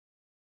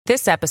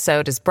This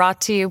episode is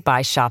brought to you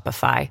by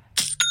Shopify.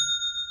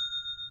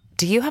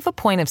 Do you have a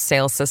point of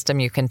sale system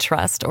you can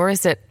trust, or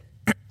is it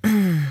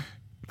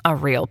a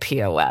real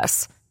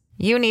POS?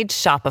 You need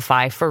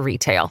Shopify for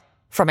retail.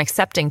 From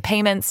accepting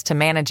payments to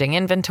managing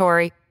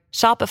inventory,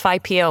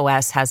 Shopify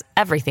POS has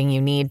everything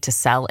you need to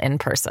sell in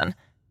person.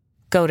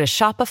 Go to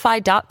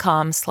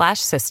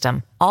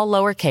shopify.com/system, all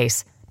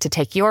lowercase, to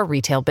take your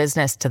retail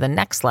business to the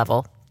next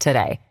level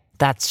today.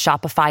 That's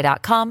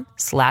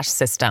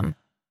shopify.com/system.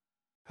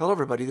 Hello,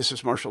 everybody. This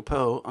is Marshall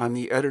Poe. I'm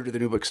the editor of the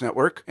New Books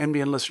Network.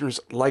 NBN listeners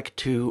like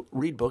to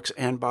read books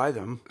and buy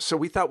them. So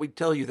we thought we'd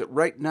tell you that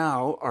right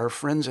now, our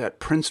friends at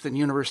Princeton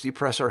University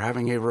Press are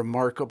having a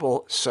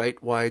remarkable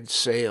site-wide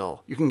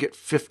sale. You can get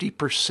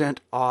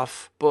 50%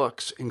 off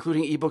books,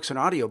 including ebooks and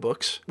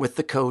audiobooks, with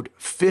the code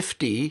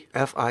 50,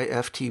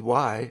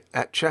 F-I-F-T-Y,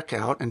 at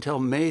checkout until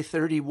May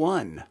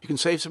 31. You can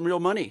save some real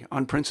money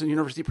on Princeton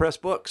University Press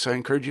books. I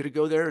encourage you to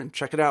go there and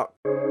check it out.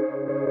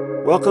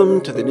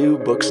 Welcome to the New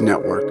Books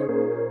Network.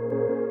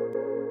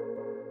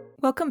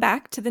 Welcome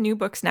back to the New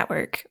Books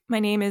Network. My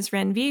name is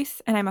Ren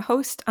Veith, and I'm a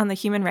host on the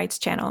Human Rights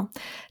Channel.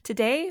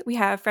 Today, we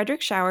have Frederick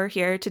Schauer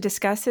here to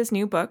discuss his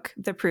new book,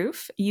 The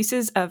Proof: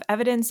 Uses of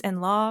Evidence in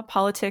Law,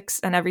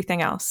 Politics, and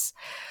Everything Else.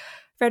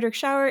 Frederick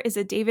Schauer is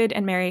a David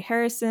and Mary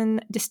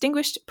Harrison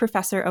Distinguished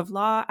Professor of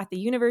Law at the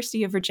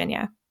University of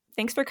Virginia.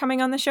 Thanks for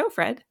coming on the show,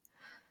 Fred.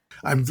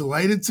 I'm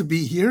delighted to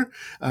be here,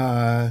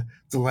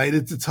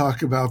 delighted to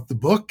talk about the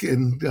book,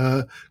 and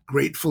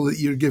grateful that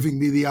you're giving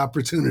me the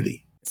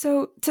opportunity.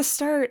 So to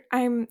start,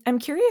 I'm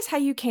curious how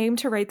you came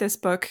to write this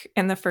book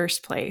in the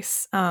first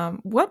place.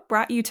 What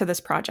brought you to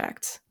this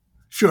project?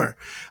 Sure.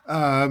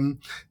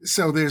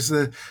 So there's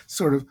a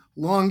sort of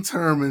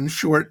long-term and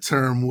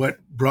short-term what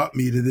brought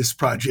me to this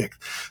project.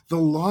 The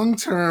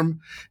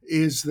long-term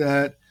is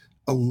that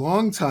a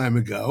long time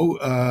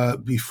ago,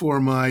 before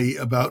my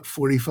about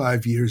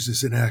 45 years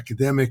as an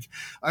academic,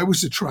 I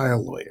was a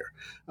trial lawyer.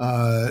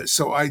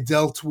 So I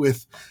dealt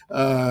with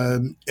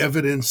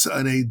evidence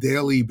on a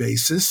daily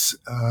basis.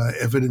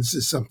 Evidence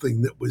is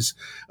something that was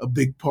a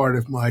big part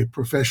of my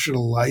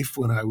professional life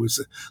when I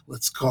was,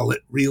 let's call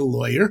it, real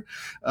lawyer.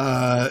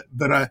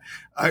 But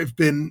I've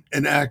been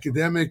an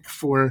academic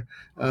for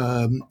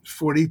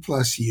 40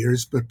 plus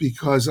years, but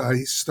because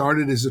I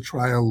started as a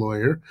trial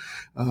lawyer,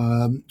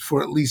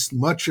 for at least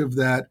much of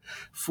that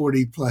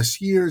 40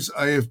 plus years,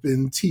 I have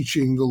been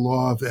teaching the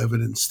law of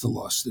evidence to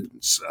law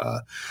students.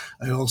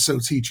 I also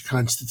teach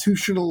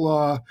constitutional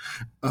law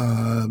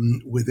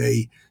with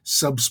a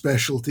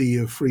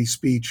subspecialty of free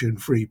speech and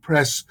free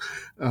press.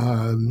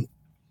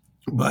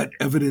 But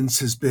evidence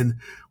has been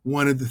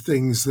one of the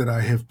things that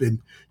I have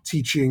been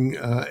teaching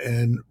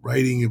and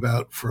writing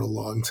about for a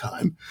long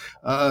time.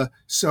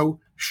 So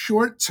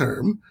short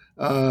term,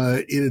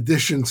 in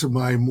addition to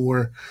my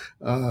more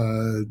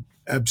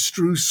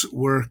abstruse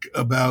work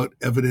about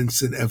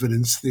evidence and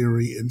evidence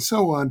theory and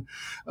so on,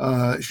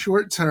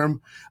 short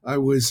term, I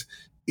was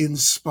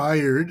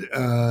inspired,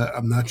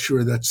 I'm not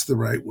sure that's the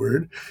right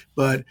word,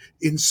 but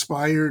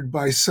inspired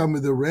by some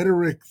of the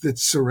rhetoric that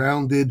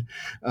surrounded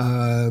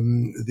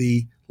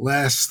the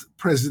last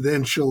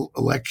presidential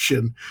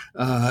election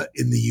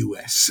in the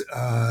U.S.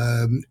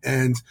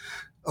 And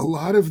a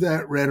lot of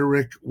that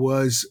rhetoric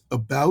was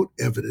about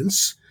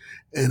evidence,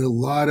 and a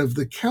lot of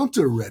the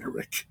counter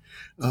rhetoric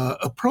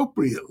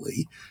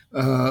appropriately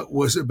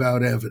was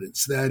about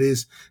evidence. That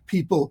is,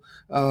 people,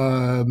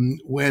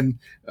 when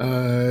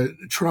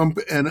Trump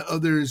and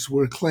others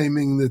were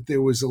claiming that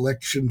there was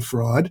election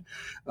fraud,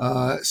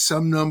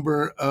 some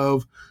number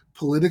of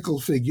political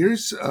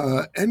figures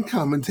and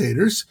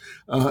commentators,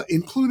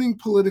 including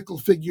political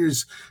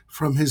figures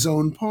from his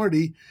own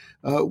party,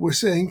 were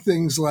saying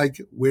things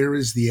like, "Where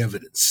is the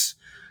evidence?"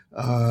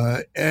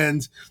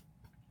 And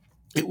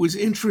it was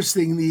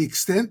interesting the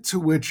extent to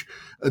which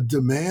a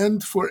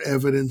demand for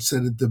evidence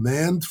and a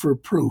demand for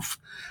proof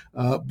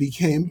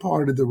became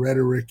part of the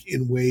rhetoric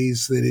in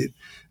ways that it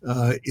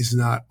is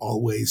not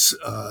always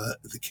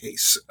the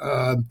case.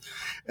 And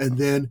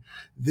then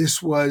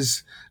this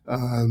was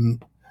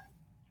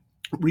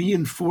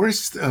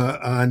reinforced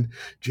on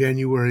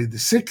January the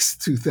 6th,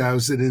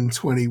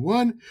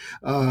 2021,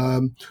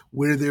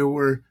 where there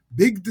were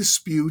big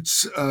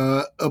disputes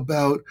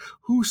about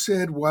who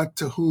said what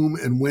to whom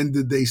and when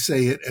did they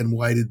say it and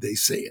why did they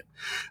say it.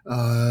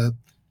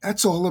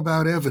 That's all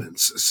about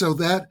evidence. So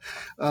that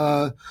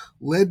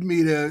led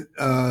me to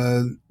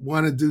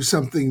want to do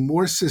something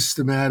more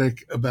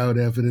systematic about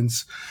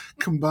evidence,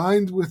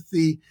 combined with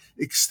the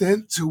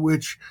extent to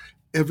which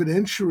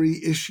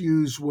evidentiary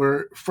issues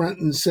were front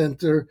and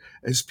center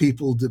as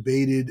people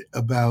debated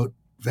about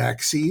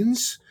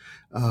vaccines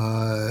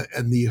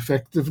and the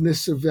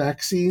effectiveness of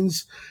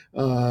vaccines.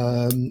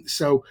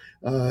 So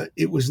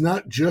it was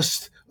not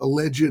just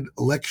alleged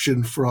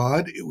election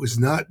fraud. It was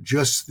not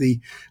just the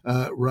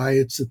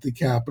riots at the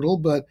Capitol,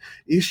 but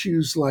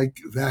issues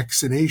like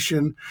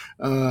vaccination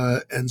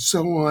and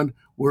so on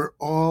were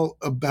all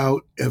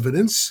about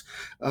evidence.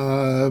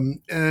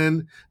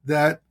 And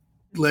that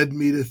led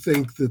me to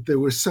think that there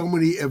were so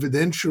many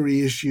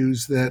evidentiary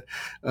issues that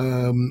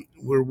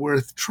were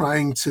worth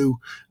trying to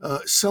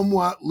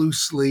somewhat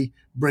loosely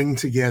bring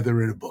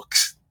together in a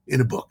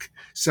book.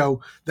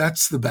 So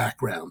that's the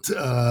background,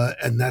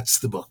 and that's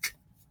the book.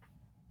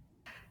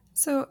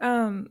 So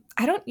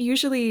I don't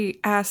usually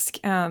ask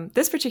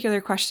this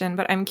particular question,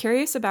 but I'm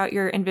curious about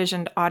your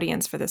envisioned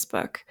audience for this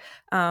book.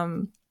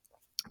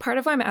 Part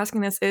of why I'm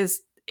asking this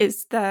is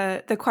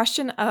the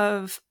question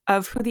of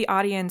who the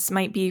audience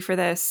might be for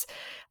this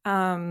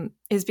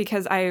is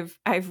because I've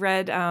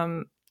read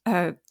a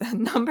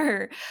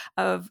number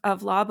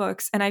of law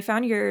books, and I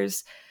found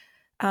yours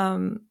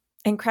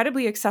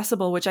incredibly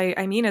accessible, which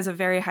I mean is a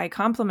very high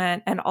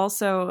compliment, and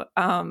also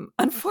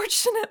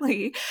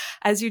unfortunately,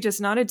 as you just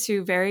nodded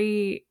to,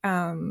 very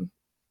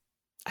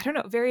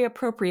very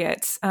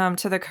appropriate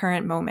to the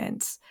current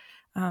moment.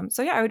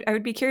 So yeah, I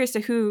would be curious to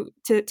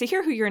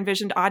hear who your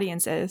envisioned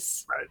audience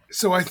is. Right.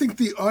 So I think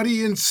the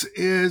audience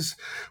is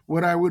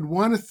what I would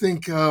want to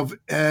think of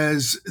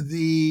as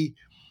the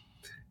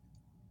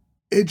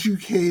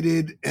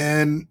educated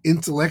and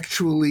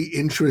intellectually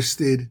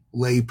interested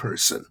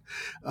layperson,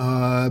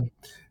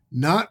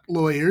 not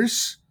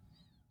lawyers,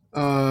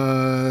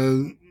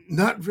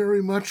 not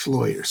very much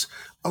lawyers,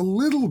 a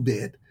little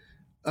bit.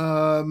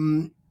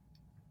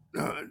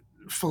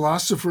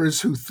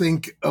 Philosophers who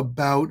think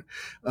about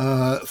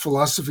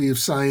philosophy of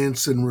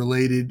science and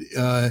related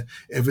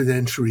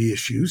evidentiary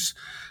issues,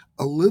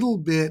 a little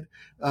bit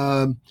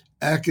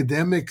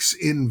academics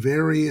in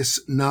various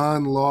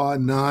non-law,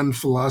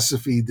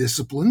 non-philosophy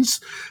disciplines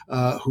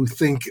who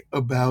think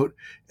about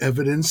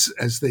evidence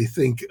as they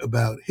think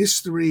about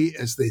history,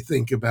 as they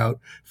think about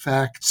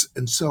facts,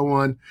 and so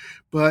on.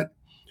 But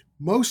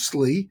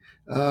mostly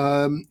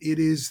it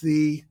is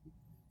the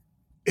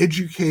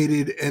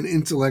educated and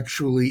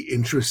intellectually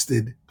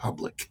interested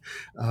public.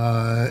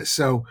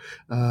 So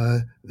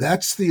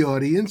that's the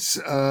audience.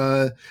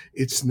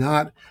 It's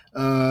not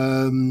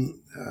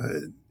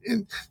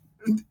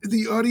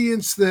the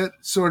audience that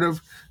sort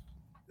of,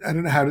 I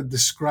don't know how to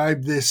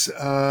describe this,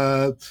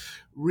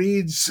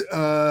 reads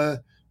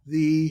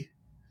the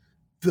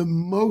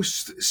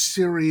most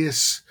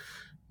serious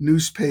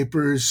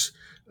newspapers,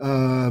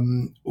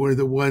 or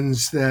the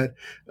ones that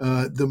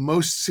the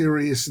most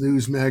serious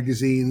news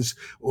magazines,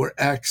 or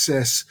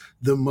access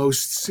the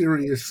most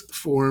serious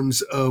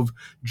forms of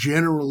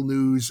general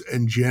news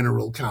and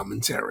general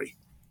commentary.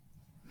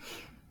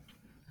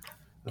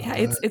 Yeah,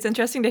 it's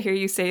interesting to hear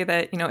you say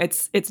that,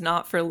 it's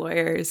not for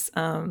lawyers.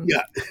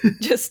 Yeah.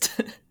 Just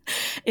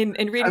in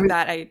reading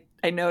that,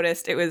 I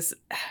noticed it was,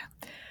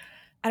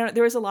 I don't know,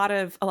 there was a lot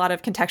of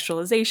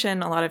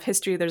contextualization, a lot of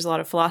history, there's a lot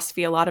of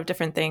philosophy, a lot of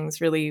different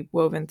things really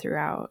woven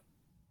throughout.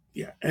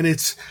 Yeah. And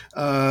it's,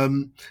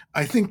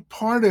 I think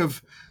part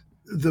of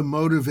the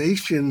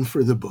motivation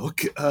for the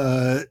book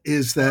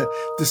is that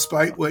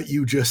despite what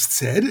you just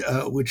said,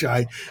 which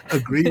I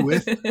agree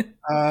with,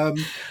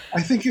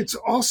 I think it's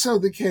also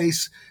the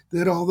case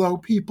that although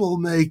people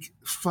make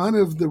fun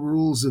of the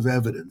rules of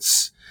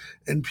evidence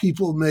and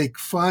people make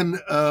fun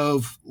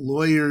of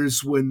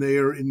lawyers when they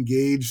are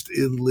engaged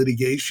in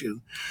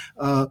litigation,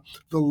 the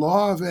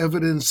law of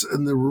evidence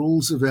and the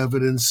rules of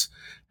evidence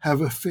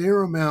have a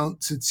fair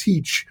amount to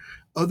teach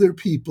other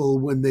people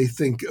when they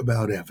think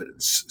about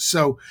evidence.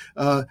 So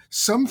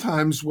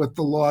sometimes what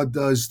the law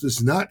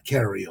does not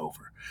carry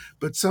over,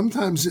 but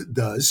sometimes it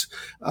does.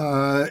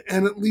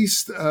 And at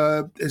least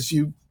as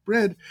you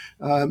read,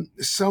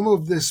 some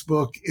of this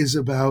book is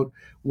about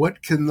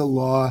what can the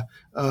law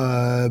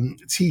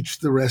teach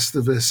the rest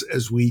of us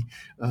as we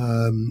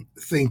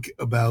think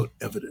about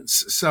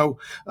evidence. So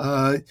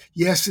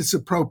yes, it's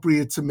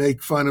appropriate to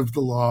make fun of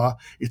the law.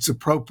 It's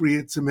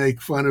appropriate to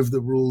make fun of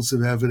the rules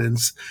of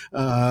evidence.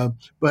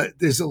 But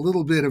there's a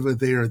little bit of a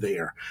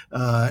there.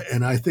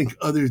 And I think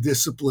other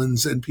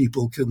disciplines and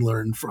people can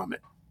learn from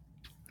it.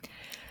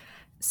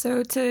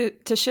 So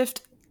to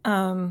shift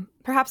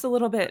perhaps a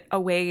little bit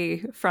away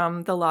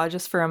from the law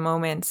just for a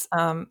moment,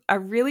 a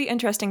really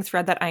interesting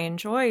thread that I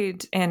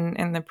enjoyed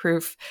in the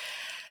proof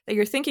that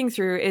you're thinking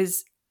through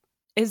is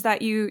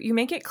that you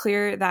make it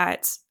clear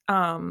that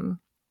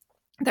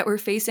that we're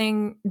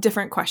facing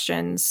different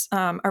questions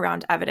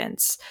around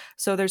evidence.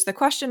 So there's the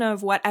question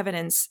of what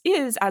evidence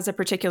is as a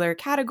particular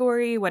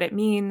category, what it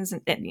means,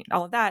 and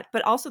all of that.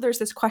 But also there's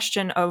this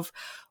question of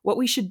what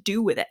we should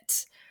do with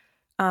it.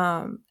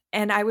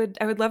 And I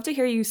would love to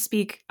hear you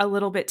speak a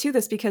little bit to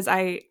this, because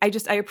I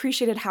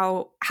appreciated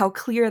how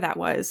clear that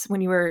was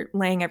when you were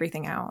laying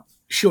everything out.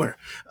 Sure.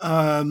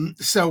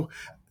 So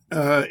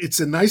it's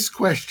a nice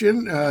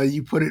question.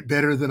 You put it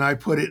better than I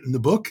put it in the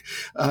book.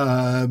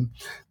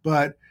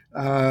 But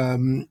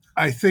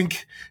I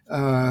think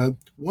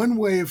one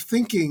way of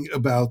thinking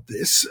about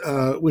this,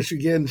 which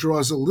again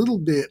draws a little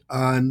bit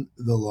on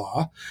the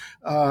law,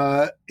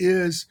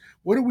 is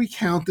what do we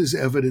count as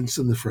evidence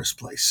in the first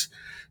place?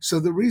 So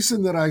the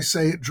reason that I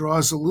say it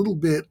draws a little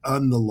bit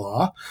on the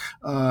law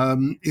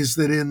is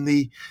that in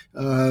the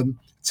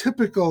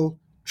typical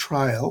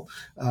trial,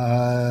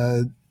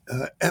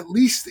 at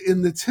least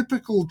in the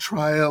typical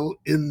trial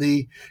in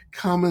the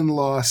common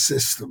law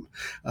system.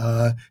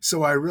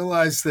 So I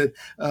realize that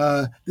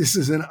this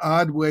is an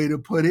odd way to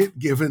put it,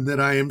 given that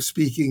I am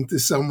speaking to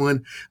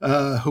someone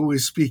who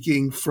is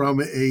speaking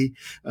from a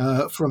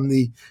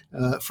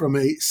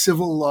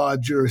civil law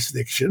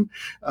jurisdiction.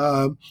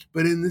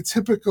 But in the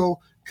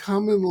typical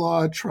common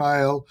law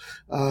trial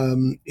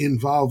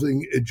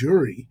involving a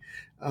jury,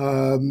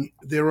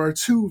 there are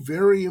two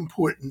very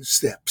important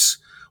steps.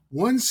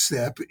 One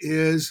step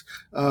is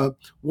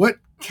what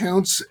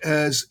counts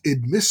as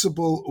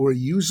admissible or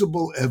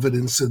usable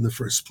evidence in the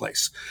first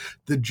place.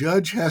 The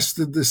judge has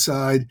to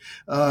decide,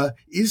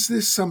 is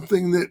this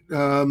something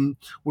that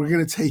we're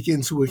going to take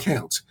into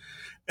account?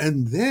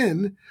 And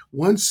then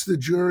once the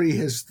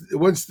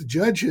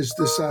judge has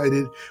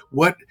decided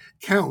what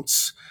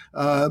counts,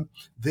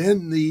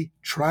 then the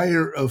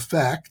trier of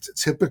fact,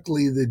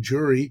 typically the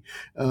jury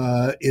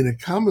in a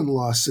common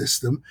law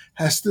system,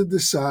 has to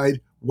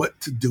decide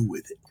what to do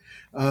with it.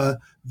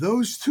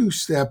 Those two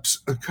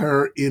steps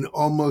occur in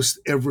almost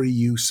every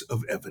use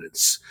of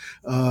evidence.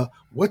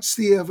 What's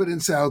the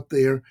evidence out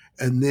there,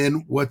 and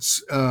then what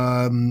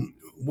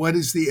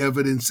does the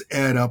evidence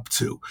add up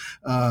to?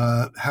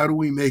 How do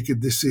we make a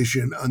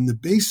decision on the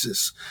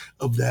basis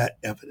of that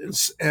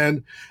evidence?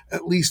 And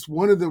at least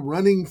one of the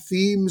running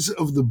themes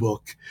of the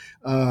book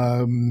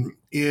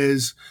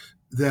is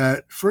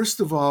that, first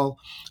of all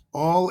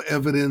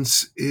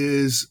evidence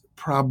is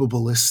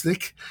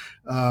probabilistic.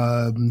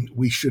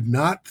 We should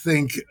not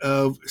think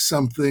of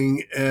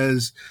something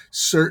as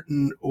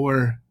certain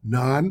or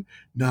not.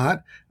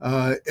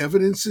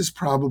 Evidence is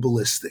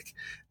probabilistic.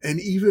 And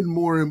even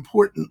more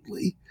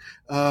importantly,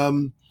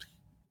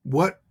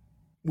 what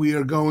we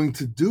are going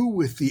to do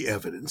with the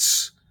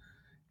evidence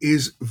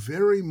is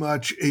very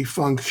much a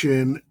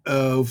function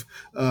of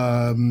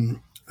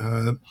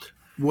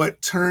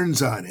what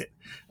turns on it.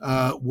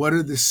 What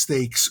are the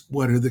stakes?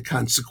 What are the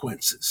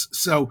consequences?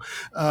 So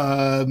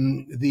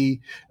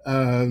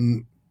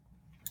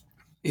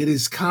it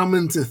is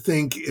common to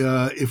think,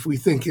 if we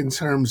think in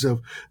terms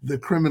of the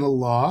criminal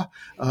law,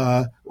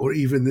 or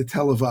even the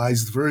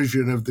televised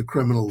version of the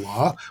criminal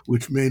law,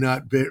 which may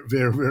not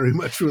bear very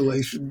much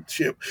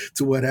relationship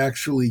to what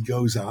actually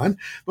goes on.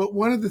 But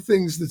one of the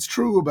things that's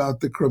true about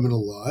the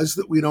criminal law is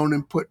that we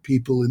don't put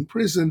people in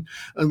prison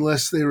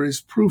unless there is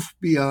proof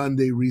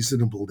beyond a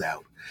reasonable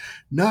doubt.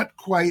 Not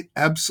quite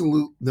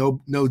absolute,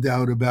 no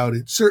doubt about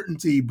it,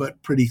 certainty,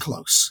 but pretty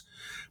close.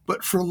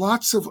 But for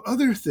lots of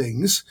other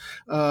things,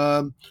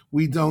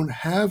 we don't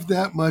have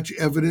that much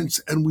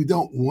evidence, and we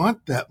don't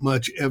want that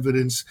much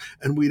evidence,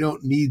 and we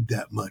don't need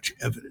that much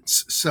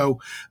evidence. So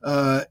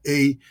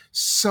a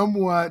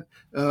somewhat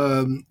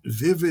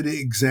vivid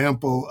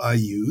example I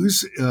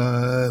use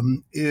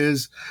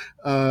is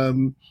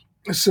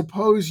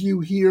suppose you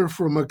hear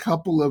from a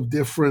couple of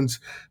different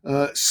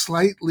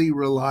slightly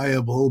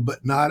reliable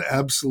but not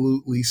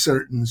absolutely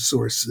certain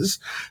sources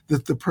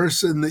that the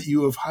person that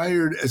you have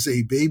hired as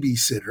a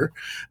babysitter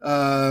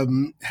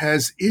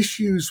has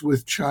issues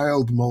with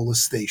child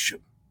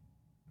molestation.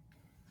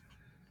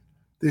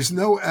 There's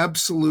no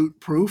absolute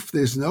proof.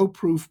 There's no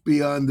proof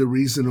beyond a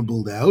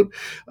reasonable doubt,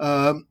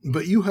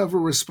 but you have a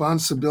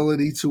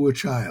responsibility to a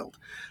child.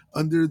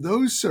 Under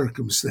those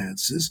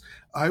circumstances,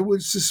 I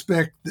would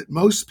suspect that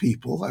most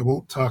people, I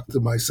won't talk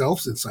to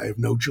myself since I have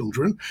no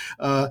children,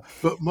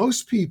 but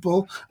most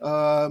people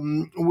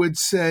would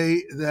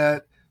say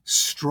that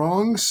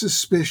strong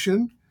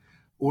suspicion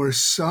or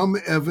some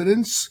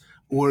evidence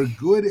or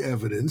good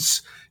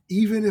evidence,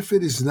 even if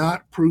it is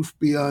not proof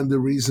beyond a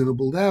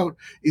reasonable doubt,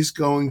 is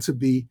going to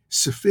be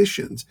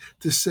sufficient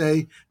to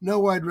say,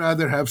 no, I'd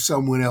rather have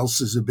someone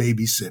else as a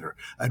babysitter.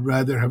 I'd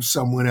rather have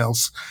someone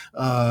else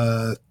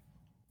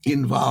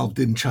involved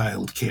in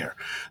childcare.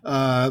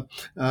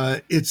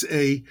 It's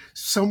a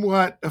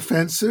somewhat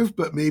offensive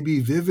but maybe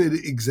vivid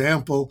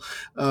example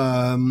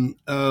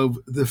of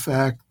the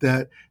fact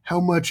that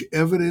how much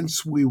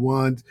evidence we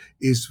want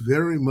is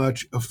very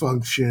much a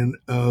function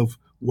of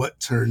what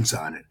turns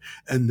on it.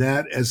 And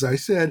that, as I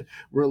said,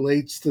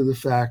 relates to the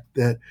fact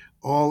that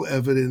all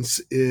evidence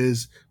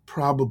is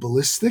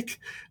probabilistic.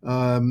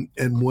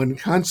 And one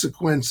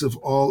consequence of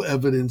all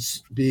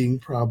evidence being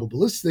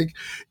probabilistic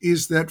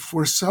is that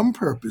for some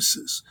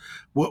purposes,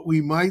 what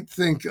we might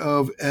think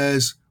of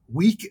as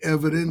weak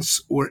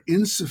evidence or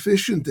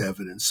insufficient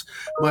evidence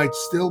might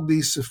still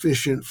be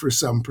sufficient for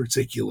some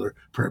particular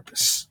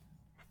purpose.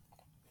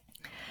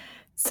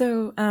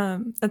 So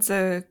that's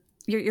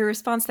your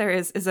response there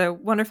is a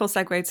wonderful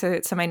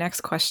segue to my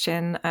next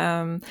question.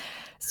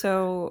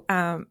 So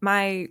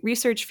my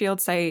research field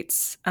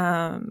cites,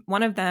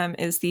 one of them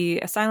is the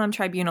asylum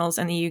tribunals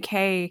in the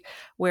UK,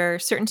 where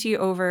certainty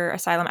over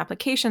asylum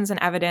applications and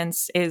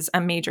evidence is a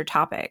major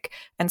topic.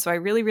 And so I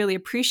really, really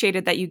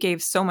appreciated that you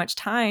gave so much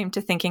time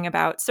to thinking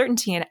about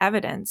certainty and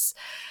evidence.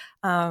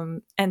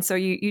 And so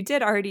you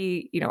did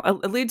already,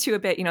 allude to a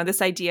bit,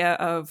 this idea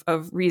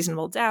of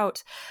reasonable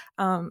doubt.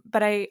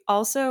 But I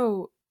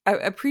also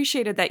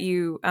appreciated that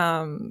you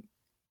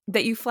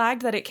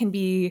flagged that it can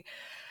be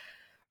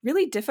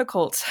really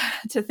difficult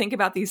to think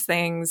about these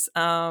things,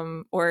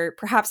 or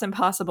perhaps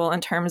impossible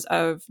in terms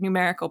of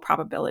numerical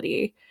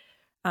probability.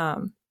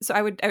 So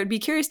I would be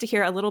curious to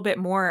hear a little bit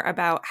more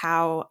about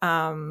how,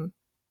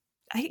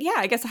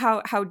 I guess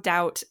how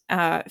doubt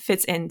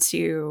fits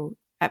into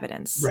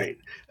evidence. Right.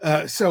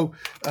 Although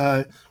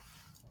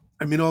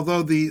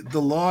the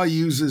law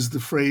uses the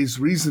phrase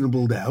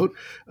reasonable doubt,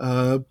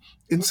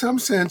 in some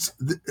sense,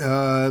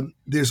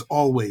 there's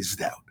always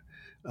doubt.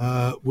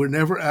 We're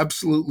never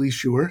absolutely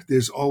sure.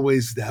 There's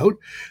always doubt.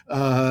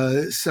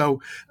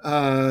 So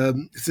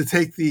to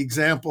take the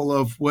example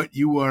of what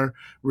you are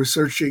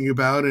researching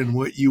about and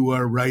what you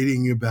are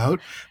writing about,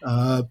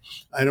 I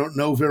don't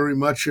know very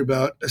much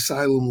about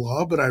asylum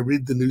law, but I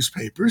read the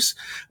newspapers.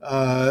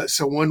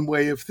 So one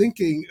way of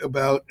thinking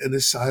about an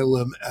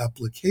asylum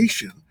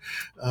application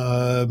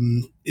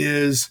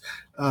is,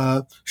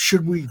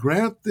 should we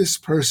grant this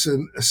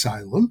person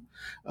asylum?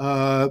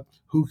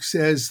 Who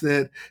says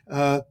that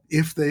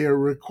if they are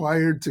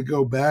required to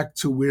go back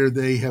to where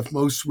they have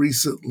most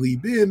recently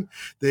been,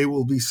 they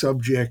will be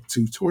subject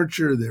to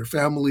torture, their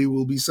family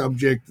will be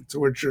subject to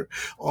torture,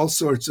 all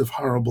sorts of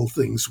horrible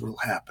things will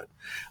happen.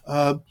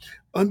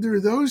 Under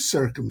those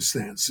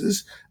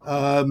circumstances,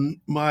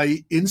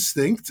 my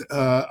instinct,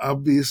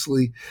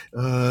 obviously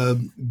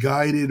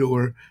guided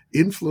or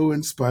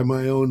influenced by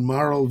my own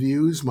moral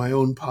views, my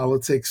own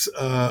politics,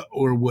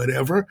 or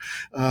whatever,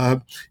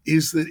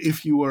 is that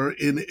if you are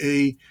in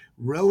a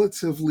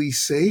relatively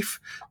safe,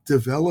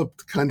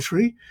 developed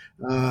country,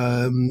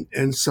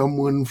 and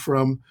someone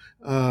from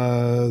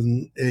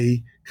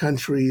a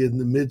country in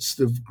the midst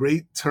of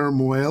great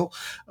turmoil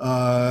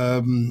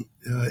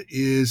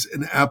is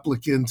an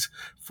applicant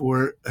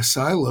for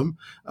asylum,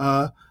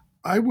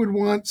 I would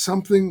want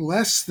something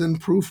less than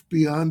proof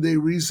beyond a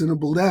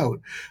reasonable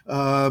doubt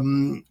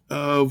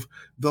of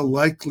the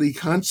likely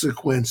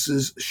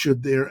consequences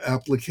should their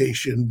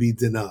application be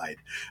denied.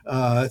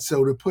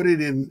 So to put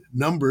it in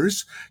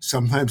numbers,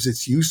 sometimes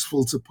it's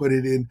useful to put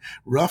it in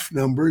rough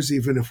numbers,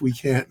 even if we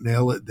can't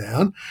nail it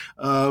down.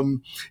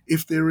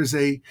 If there is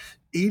a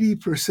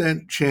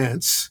 80%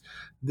 chance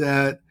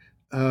that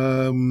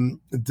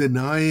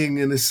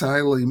denying an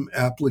asylum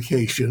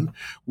application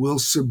will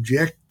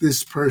subject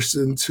this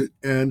person to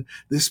and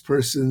this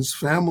person's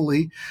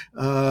family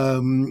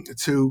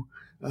to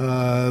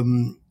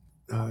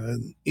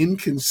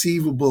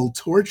inconceivable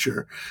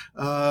torture,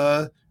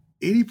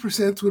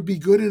 80% would be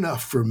good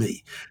enough for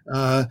me.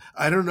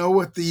 I don't know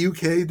what the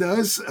UK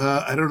does.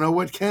 I don't know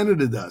what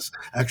Canada does.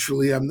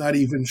 Actually, I'm not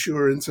even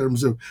sure in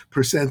terms of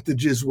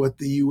percentages what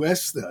the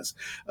US does.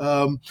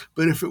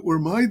 But if it were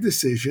my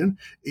decision,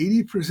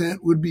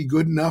 80% would be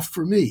good enough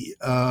for me,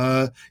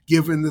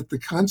 given that the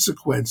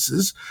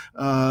consequences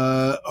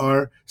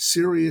are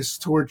serious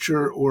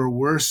torture or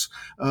worse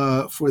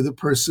for the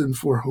person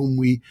for whom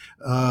we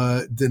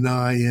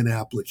deny an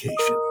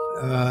application.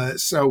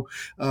 So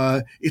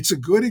it's a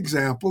good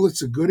example.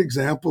 It's a good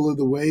example of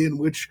the way in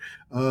which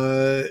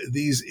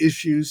these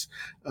issues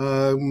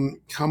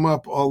come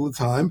up all the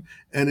time,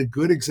 and a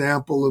good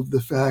example of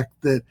the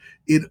fact that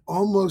in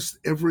almost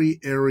every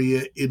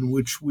area in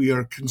which we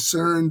are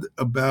concerned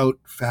about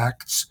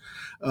facts,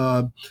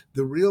 the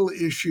real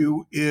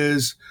issue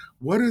is,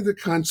 what are the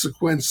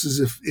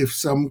consequences if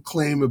some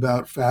claim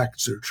about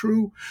facts are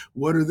true?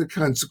 What are the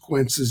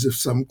consequences if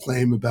some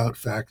claim about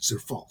facts are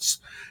false?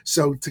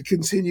 So to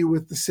continue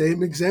with the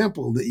same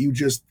example that you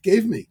just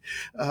gave me,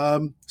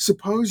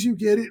 suppose you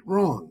get it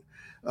wrong.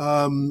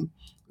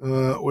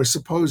 Or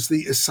suppose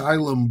the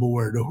asylum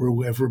board or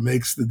whoever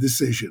makes the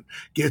decision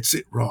gets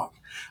it wrong.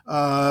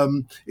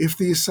 If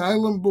the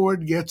asylum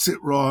board gets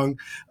it wrong,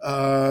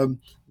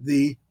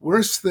 the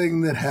worst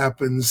thing that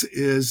happens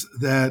is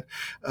that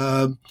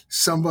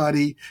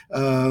somebody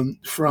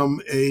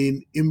from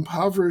an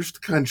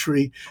impoverished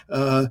country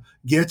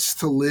gets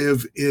to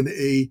live in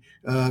a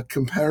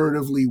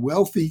comparatively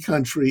wealthy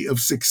country of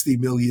 60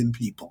 million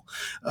people.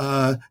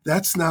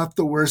 That's not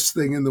the worst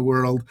thing in the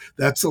world.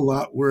 That's a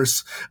lot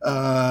worse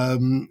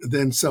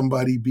than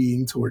somebody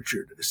being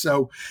tortured.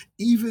 So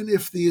even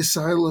if the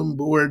asylum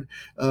board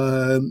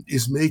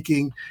is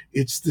making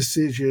its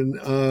decision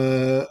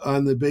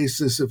on the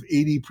basis of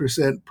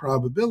 80%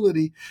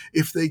 probability,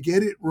 if they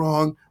get it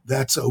wrong,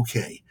 that's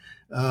okay.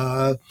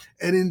 And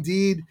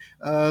indeed,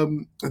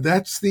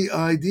 that's the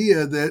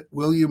idea that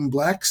William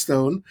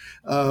Blackstone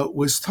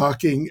was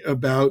talking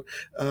about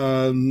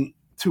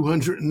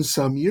 200 and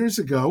some years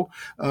ago,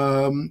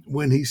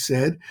 when he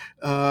said,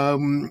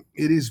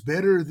 it is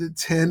better that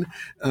 10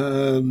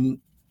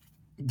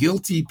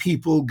 guilty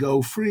people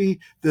go free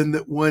than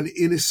that one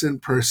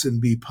innocent person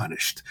be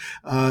punished.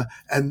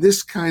 And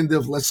this kind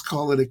of, let's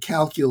call it a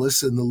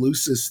calculus in the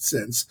loosest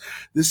sense,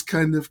 this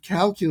kind of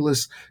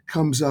calculus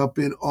comes up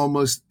in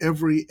almost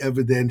every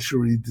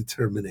evidentiary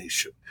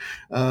determination.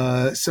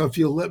 So if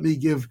you'll let me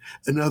give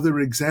another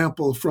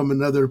example from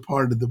another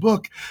part of the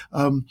book,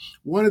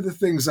 one of the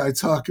things I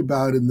talk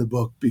about in the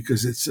book,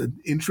 because it's an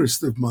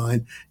interest of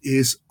mine,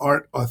 is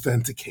art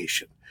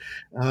authentication.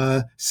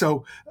 When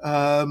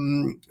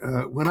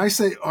I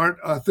say art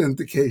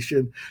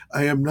authentication,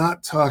 I am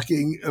not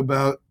talking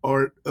about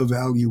art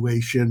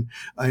evaluation.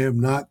 I am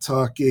not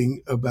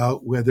talking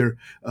about whether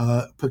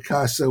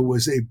Picasso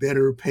was a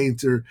better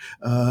painter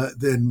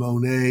than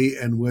Monet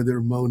and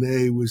whether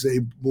Monet was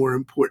a more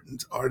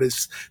important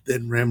artist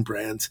than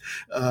Rembrandt.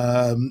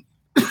 I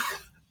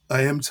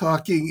am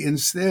talking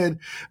instead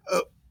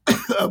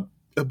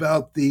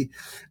about the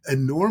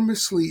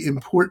enormously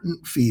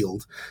important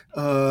field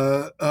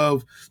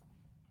of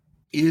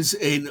is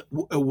a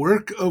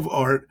work of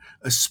art,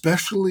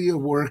 especially a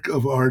work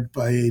of art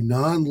by a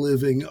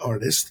non-living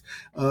artist,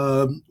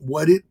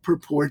 what it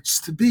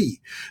purports to be.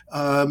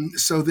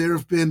 So there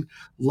have been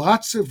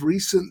lots of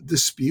recent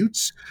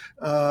disputes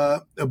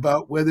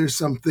about whether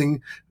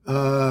something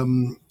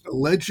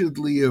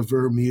allegedly a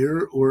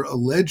Vermeer or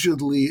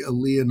allegedly a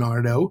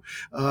Leonardo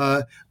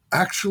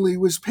actually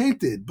was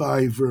painted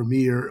by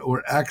Vermeer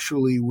or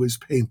actually was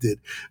painted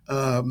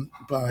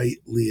by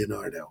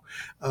Leonardo.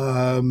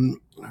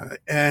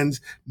 And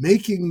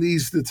making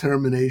these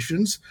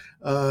determinations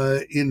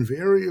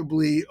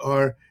invariably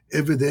are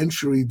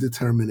evidentiary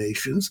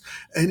determinations,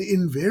 and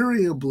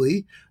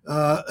invariably,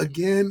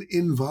 again,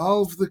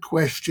 involve the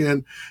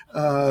question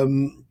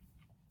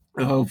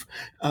of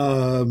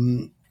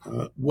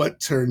what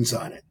turns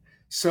on it.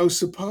 So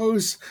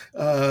suppose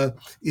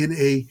in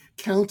a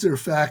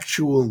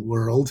counterfactual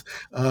world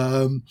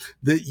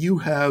that you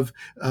have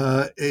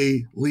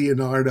a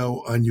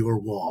Leonardo on your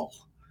wall.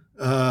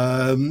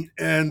 And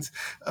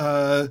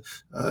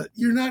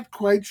you're not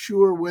quite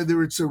sure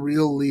whether it's a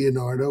real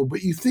Leonardo,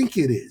 but you think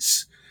it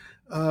is.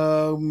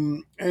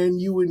 And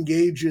you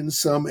engage in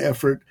some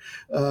effort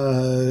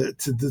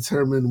to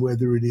determine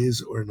whether it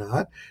is or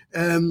not.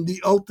 And the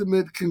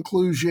ultimate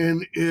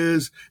conclusion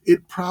is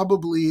it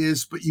probably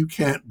is, but you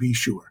can't be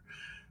sure.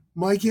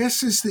 My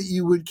guess is that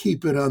you would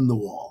keep it on the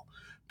wall.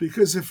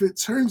 Because if it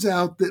turns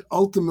out that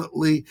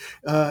ultimately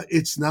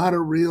it's not a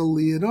real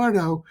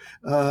Leonardo,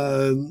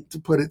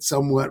 to put it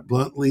somewhat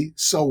bluntly,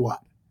 so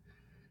what?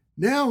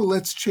 Now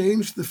let's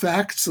change the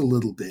facts a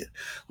little bit.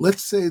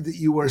 Let's say that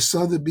you are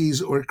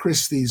Sotheby's or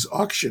Christie's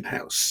auction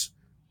house,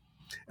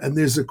 and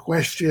there's a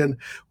question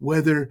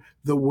whether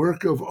the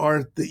work of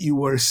art that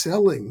you are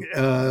selling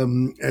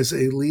as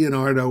a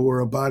Leonardo or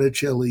a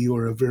Botticelli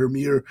or a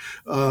Vermeer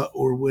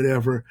or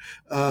whatever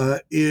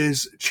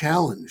is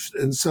challenged,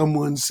 and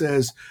someone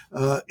says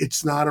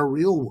it's not a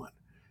real one.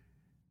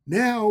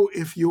 Now,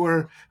 if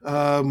you're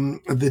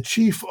the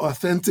chief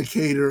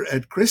authenticator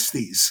at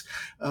Christie's,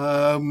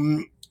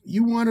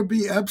 you want to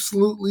be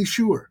absolutely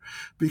sure,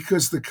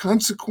 because the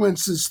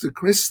consequences to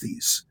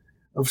Christie's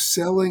of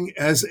selling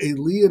as a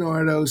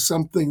Leonardo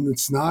something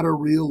that's not a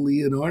real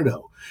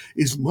Leonardo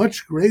is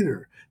much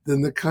greater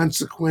than the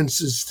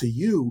consequences to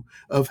you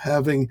of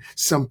having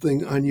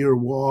something on your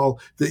wall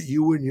that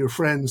you and your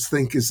friends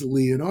think is a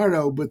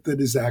Leonardo, but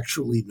that is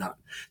actually not.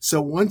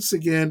 So once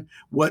again,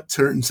 what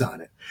turns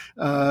on it?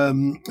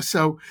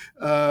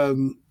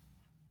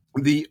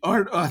 The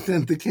art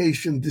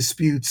authentication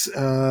disputes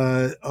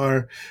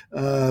are,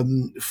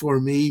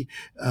 for me,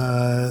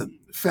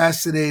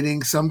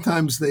 fascinating.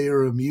 Sometimes they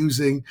are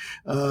amusing.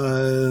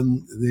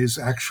 There's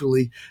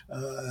actually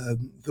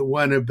the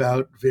one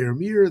about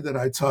Vermeer that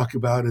I talk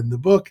about in the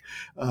book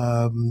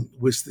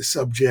was the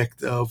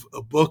subject of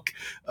a book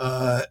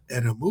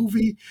and a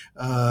movie.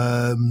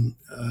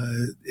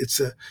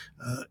 It's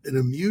an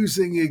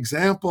amusing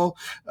example.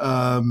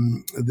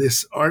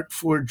 This art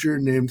forger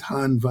named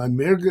Han van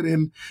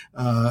Meegeren,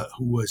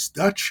 who was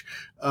Dutch,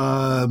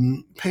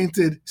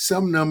 painted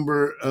some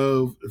number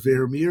of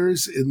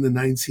Vermeers in the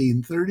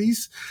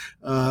 1930s.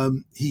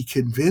 He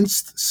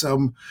convinced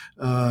some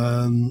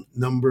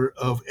number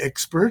of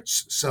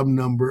experts, some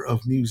number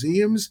of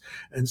museums,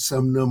 and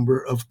some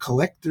number of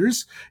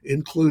collectors,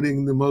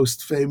 including the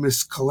most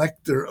famous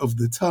collector of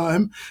the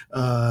time,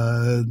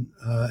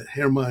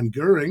 Hermann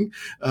Göring,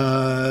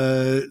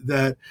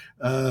 that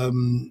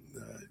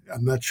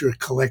I'm not sure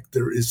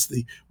collector is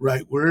the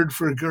right word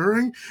for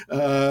Göring,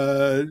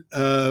 but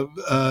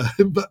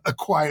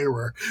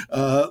acquirer,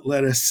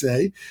 let us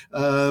say,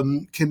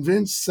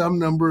 convinced some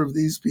number of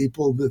these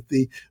people that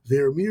the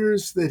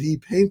Vermeers that he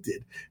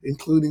painted,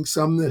 including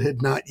some that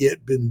had not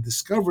yet been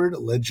discovered,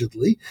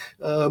 allegedly,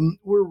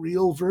 were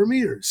real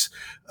Vermeers.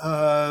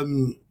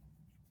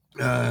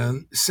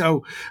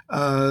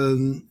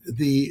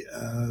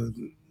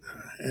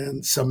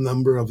 And some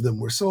number of them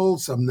were sold,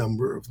 some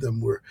number of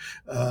them were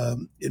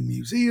in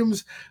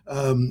museums.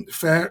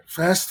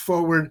 Fast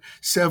forward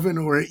 7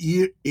 or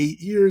 8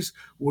 years,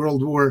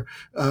 World War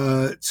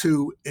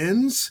II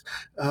ends,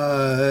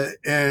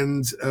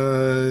 and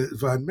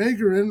van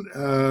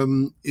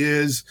Meegeren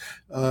is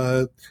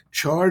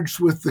charged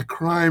with the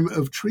crime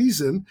of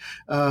treason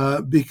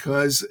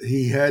because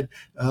he had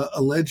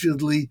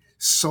allegedly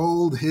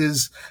sold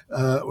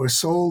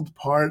sold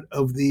part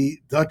of the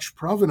Dutch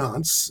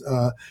provenance,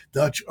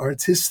 Dutch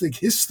artistic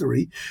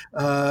history,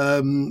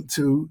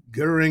 to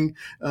Göring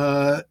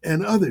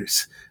and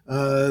others.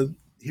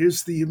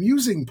 here's the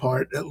amusing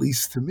part, at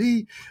least to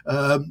me.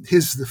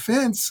 His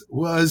defense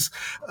was,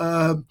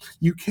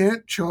 you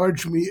can't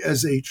charge me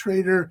as a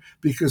traitor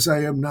because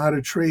I am not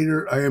a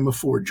traitor. I am a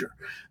forger.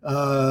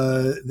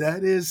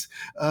 That is,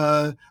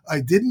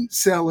 I didn't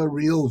sell a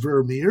real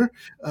Vermeer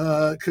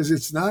because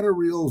it's not a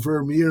real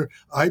Vermeer.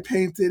 I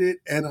painted it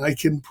and I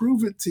can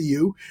prove it to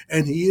you.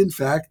 And he, in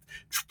fact,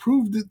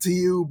 proved it to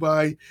you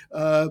by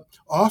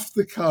off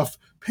the cuff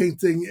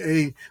painting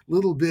a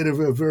little bit of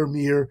a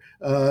Vermeer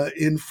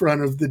in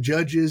front of the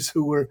judges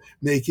who were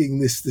making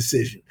this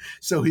decision.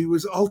 So he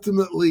was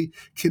ultimately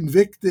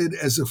convicted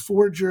as a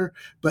forger,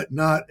 but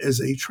not as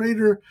a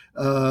traitor.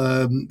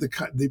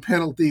 The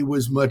penalty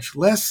was much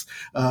less.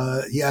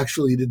 He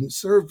actually didn't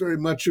serve very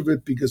much of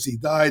it because he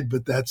died,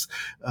 but that's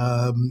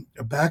a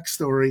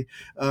backstory.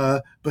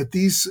 But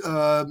these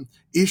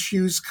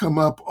issues come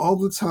up all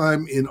the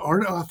time in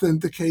art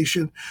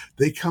authentication.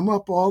 They come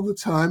up all the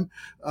time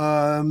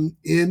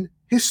in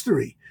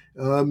history.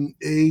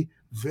 A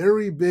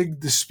very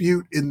big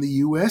dispute in the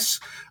U.S.,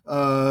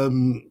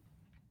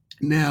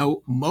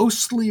 now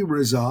mostly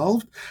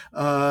resolved,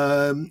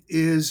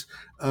 was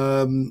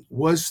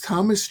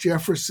Thomas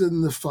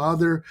Jefferson the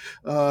father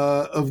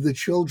of the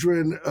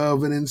children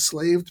of an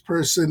enslaved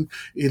person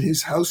in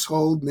his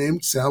household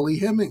named Sally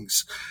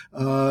Hemings.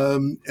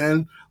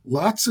 And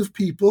lots of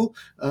people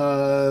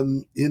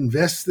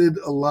invested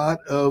a lot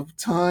of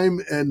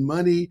time and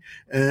money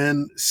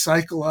and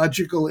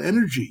psychological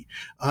energy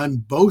on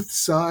both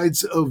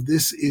sides of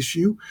this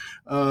issue.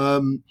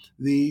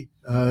 The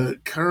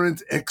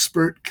current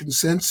expert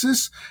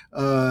consensus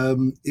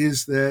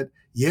is that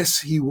yes,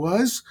 he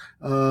was,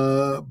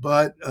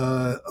 but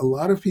a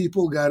lot of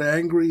people got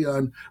angry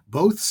on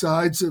both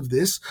sides of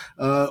this.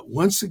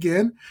 Once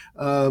again,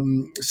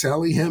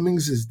 Sally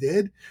Hemings is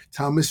dead.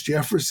 Thomas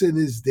Jefferson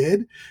is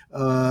dead.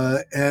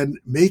 And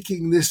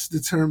making this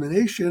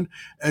determination,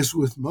 as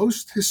with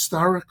most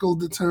historical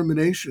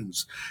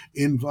determinations,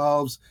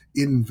 involves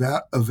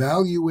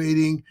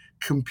evaluating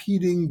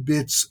competing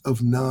bits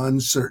of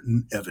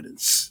non-certain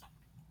evidence.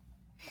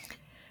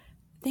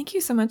 Thank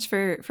you so much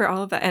for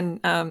all of that. And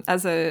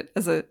as a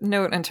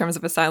note in terms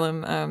of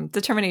asylum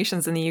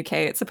determinations in the UK,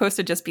 it's supposed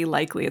to just be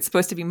likely. It's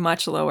supposed to be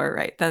much lower,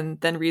 right, than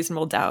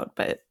reasonable doubt.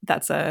 But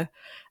that's I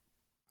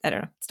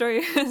don't know,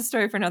 story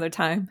for another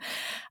time.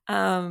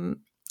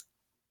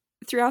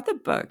 Throughout the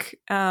book,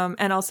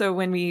 and also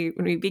when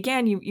we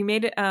began, you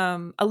made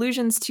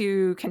allusions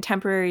to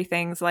contemporary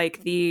things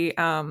like the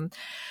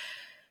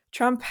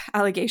Trump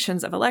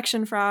allegations of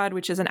election fraud,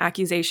 which is an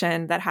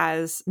accusation that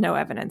has no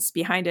evidence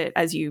behind it,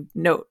 as you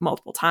note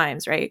multiple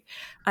times, right?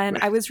 And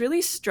right. I was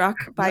really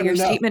struck by your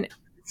statement.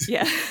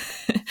 Yeah.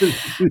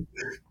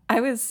 I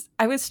was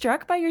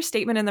struck by your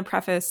statement in the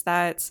preface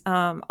that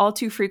all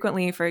too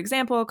frequently, for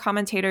example,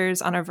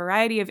 commentators on a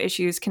variety of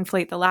issues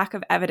conflate the lack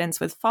of evidence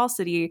with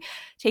falsity,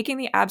 taking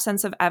the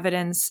absence of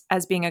evidence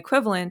as being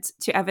equivalent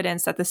to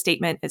evidence that the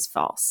statement is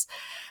false.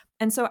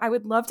 And so I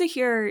would love to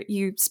hear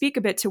you speak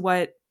a bit to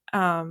what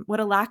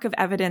a lack of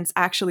evidence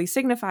actually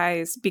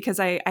signifies, because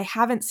I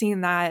haven't seen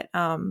that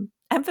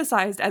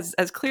emphasized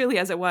as clearly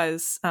as it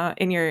was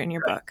in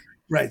your book.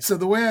 Right. So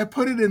the way I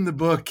put it in the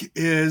book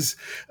is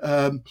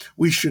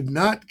we should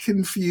not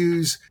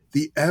confuse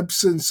the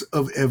absence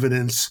of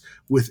evidence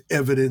with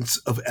evidence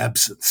of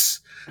absence.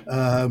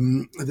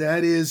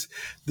 That is,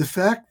 the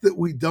fact that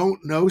we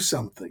don't know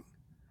something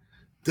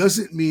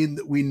doesn't mean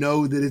that we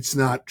know that it's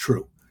not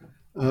true.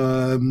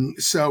 And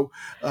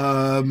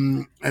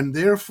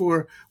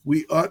therefore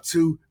we ought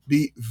to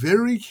be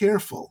very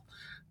careful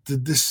to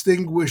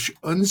distinguish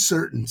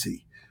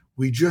uncertainty.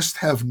 We just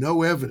have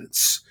no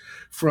evidence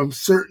from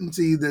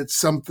certainty that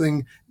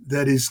something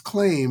that is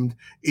claimed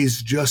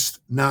is just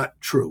not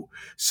true.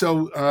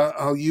 So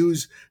I'll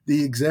use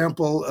the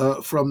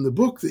example from the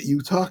book that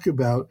you talk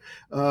about.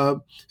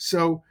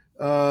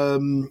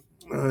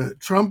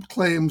 Trump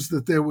claims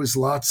that there was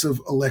lots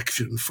of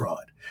election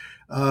fraud.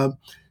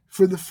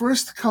 For the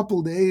first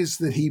couple days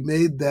that he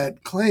made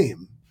that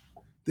claim,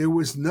 there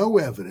was no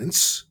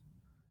evidence,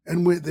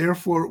 and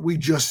therefore we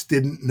just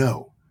didn't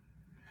know.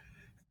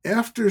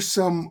 After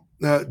some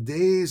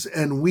days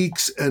and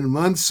weeks and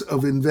months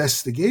of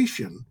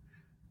investigation,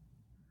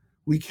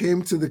 we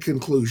came to the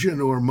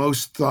conclusion, or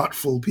most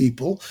thoughtful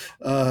people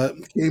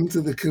came to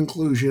the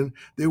conclusion,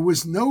 there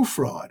was no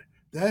fraud.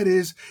 That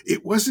is,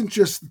 it wasn't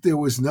just that there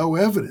was no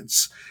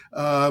evidence,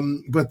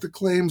 but the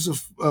claims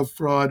of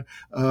fraud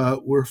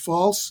were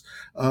false.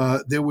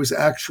 There was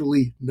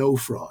actually no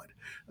fraud.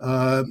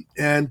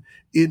 And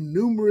in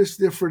numerous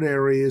different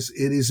areas,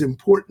 it is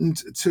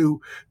important to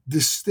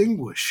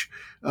distinguish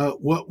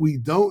what we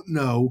don't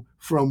know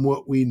from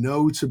what we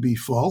know to be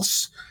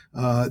false.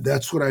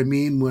 That's what I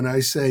mean when I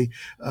say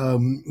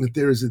that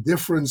there is a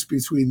difference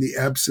between the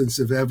absence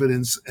of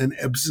evidence and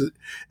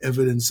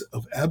evidence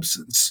of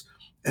absence.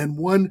 And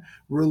one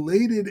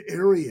related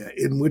area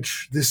in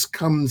which this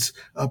comes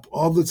up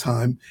all the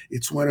time,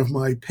 it's one of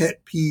my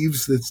pet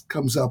peeves that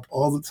comes up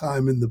all the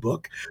time in the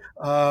book,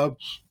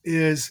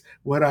 is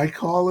what I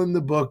call in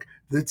the book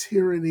the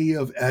tyranny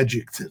of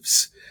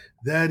adjectives.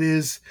 That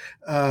is,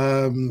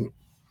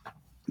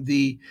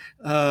 the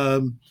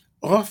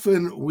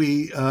often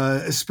we,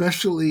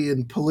 especially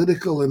in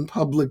political and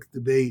public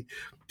debate,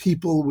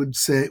 people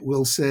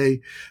will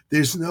say,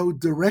 there's no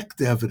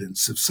direct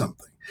evidence of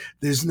something.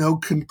 There's no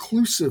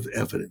conclusive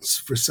evidence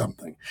for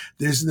something.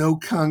 There's no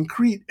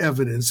concrete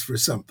evidence for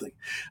something.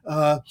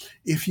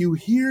 If you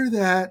hear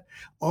that,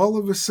 all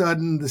of a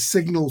sudden the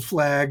signal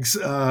flags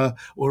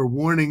or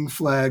warning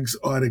flags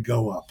ought to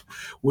go up.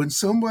 When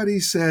somebody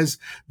says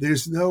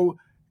there's no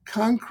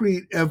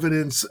concrete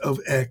evidence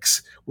of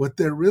X, what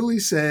they're really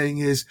saying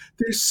is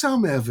there's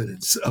some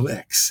evidence of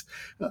X.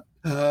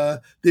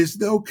 There's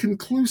no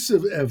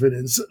conclusive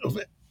evidence of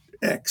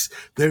X.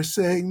 They're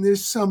saying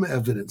there's some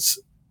evidence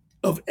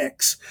of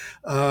X.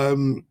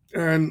 And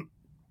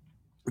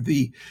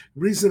the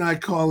reason I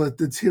call it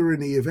the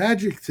tyranny of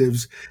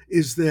adjectives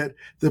is that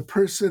the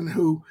person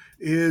who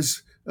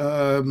is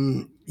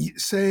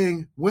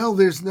saying, well,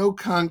 there's no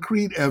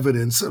concrete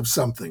evidence of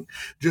something,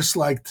 just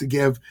like to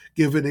give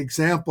an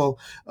example,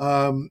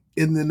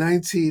 in the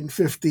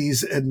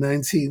 1950s and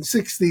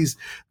 1960s,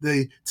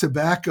 the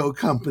tobacco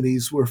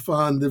companies were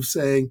fond of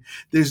saying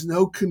there's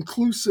no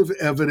conclusive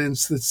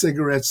evidence that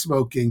cigarette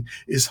smoking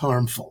is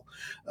harmful.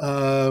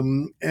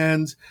 In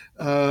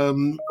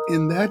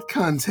that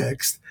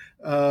context,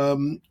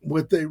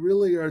 what they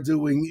really are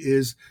doing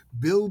is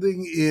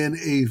building in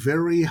a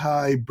very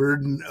high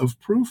burden of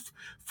proof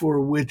for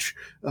which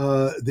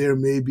there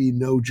may be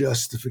no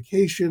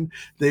justification.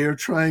 They are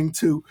trying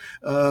to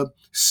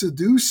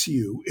seduce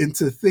you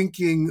into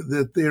thinking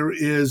that there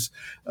is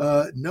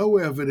no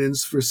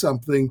evidence for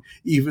something,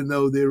 even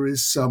though there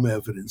is some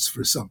evidence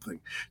for something.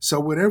 So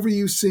whenever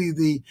you see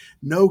the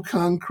no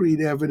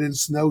concrete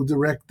evidence, no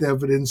direct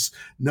evidence,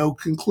 no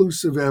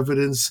conclusive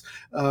evidence,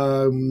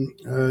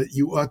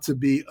 you ought to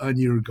be on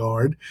your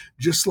guard,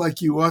 just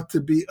like you ought to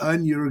be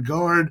on your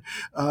guard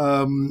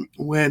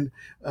when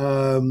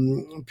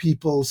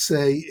people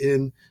say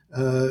in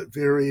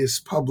various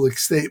public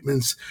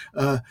statements,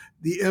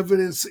 the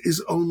evidence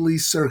is only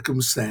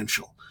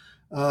circumstantial.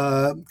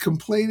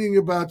 Complaining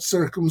about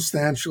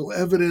circumstantial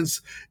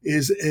evidence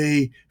is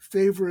a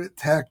favorite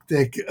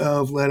tactic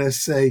of, let us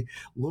say,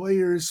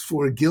 lawyers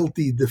for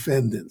guilty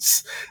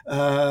defendants.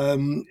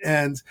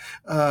 Almost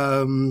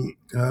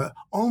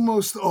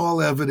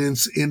all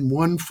evidence in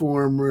one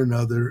form or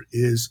another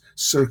is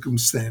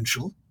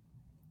circumstantial.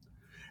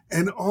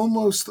 And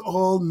almost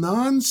all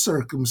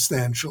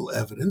non-circumstantial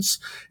evidence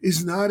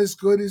is not as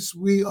good as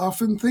we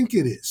often think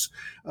it is.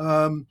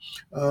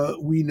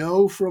 We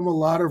know from a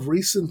lot of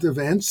recent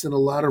events and a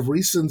lot of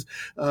recent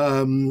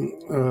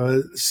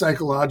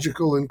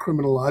psychological and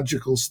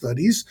criminological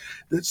studies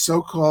that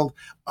so-called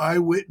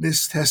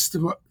eyewitness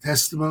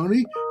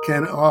testimony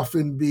can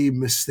often be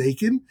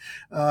mistaken,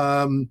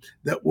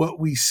 that what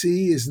we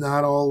see is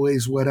not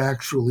always what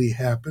actually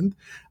happened.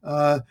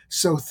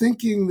 So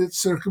thinking that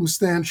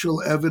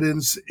circumstantial evidence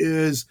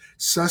is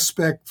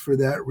suspect for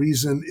that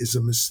reason is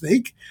a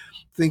mistake.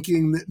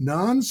 Thinking that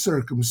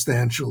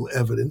non-circumstantial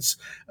evidence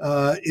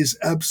is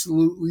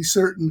absolutely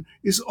certain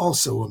is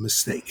also a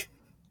mistake.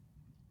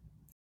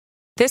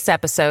 This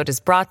episode is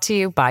brought to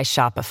you by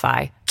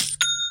Shopify.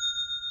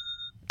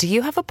 Do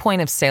you have a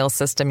point of sale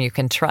system you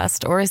can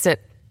trust, or is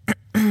it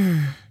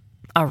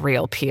a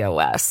real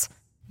POS?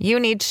 You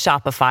need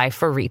Shopify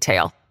for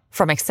retail.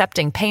 From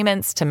accepting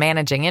payments to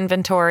managing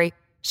inventory,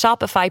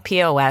 Shopify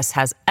POS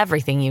has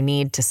everything you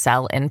need to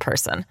sell in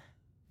person.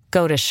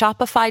 Go to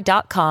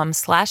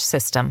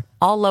shopify.com/system,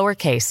 all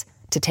lowercase,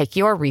 to take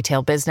your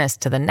retail business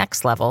to the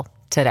next level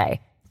today.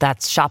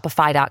 That's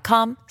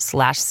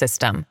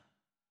shopify.com/system.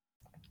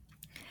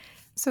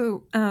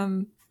 So,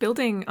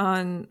 building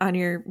on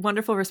your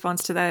wonderful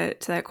response to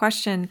that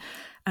question,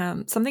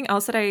 something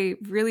else that I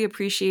really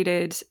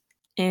appreciated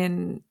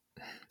in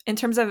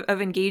terms of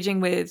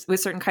engaging with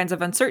certain kinds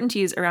of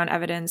uncertainties around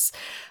evidence,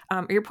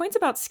 are your points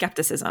about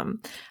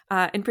skepticism,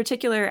 in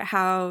particular,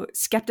 how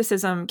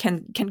skepticism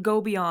can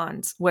go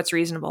beyond what's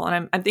reasonable.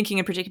 And I'm thinking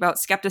in particular about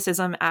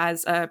skepticism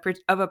as of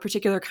a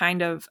particular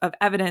kind of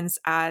evidence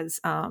as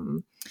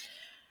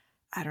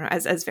I don't know,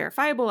 as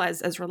verifiable,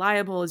 as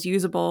reliable, as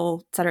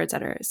usable, et cetera, et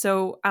cetera.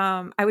 So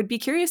I would be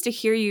curious to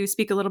hear you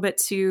speak a little bit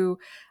to,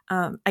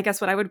 I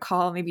guess, what I would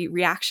call maybe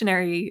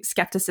reactionary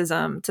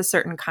skepticism to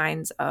certain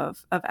kinds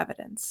of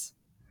evidence.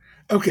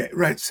 Okay,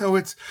 right. So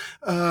it's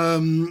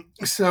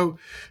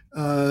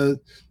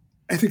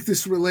I think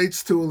this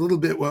relates to a little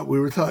bit what we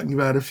were talking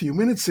about a few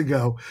minutes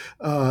ago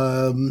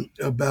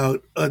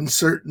about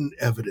uncertain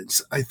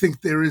evidence. I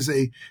think there is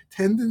a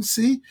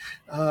tendency,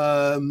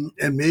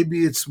 and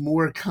maybe it's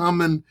more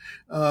common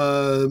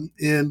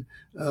in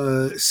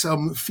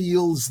some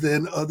fields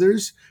than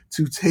others,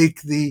 to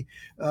take the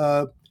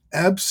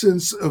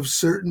absence of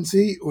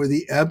certainty or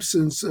the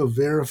absence of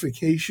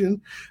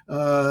verification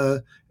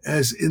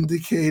as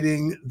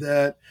indicating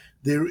that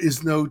there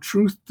is no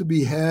truth to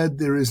be had.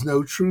 There is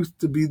no truth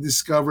to be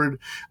discovered.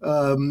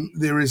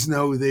 There is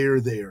no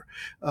there.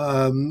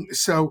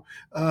 So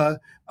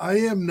I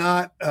am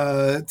not,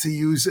 to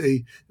use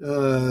a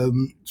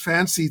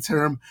fancy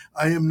term,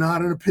 I am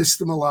not an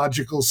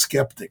epistemological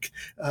skeptic.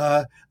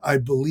 I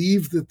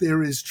believe that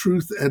there is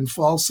truth and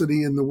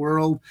falsity in the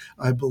world.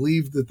 I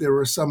believe that there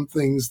are some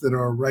things that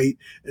are right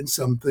and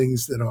some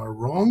things that are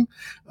wrong.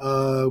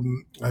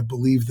 I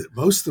believe that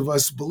most of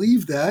us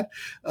believe that.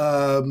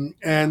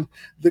 And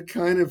the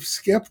kind of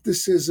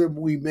skepticism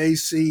we may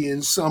see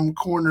in some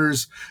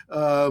corners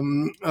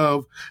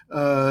of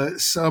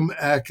some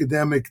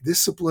academic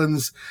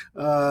disciplines,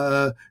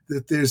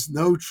 that there's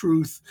no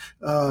truth,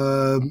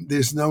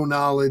 there's no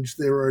knowledge,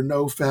 there are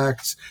no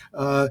facts,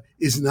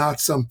 is not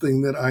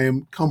something that I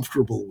am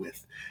comfortable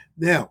with.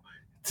 Now,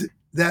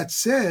 that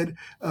said,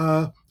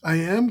 I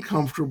am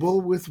comfortable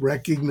with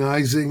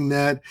recognizing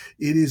that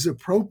it is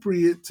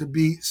appropriate to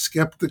be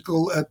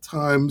skeptical at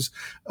times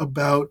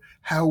about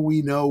how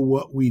we know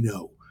what we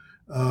know.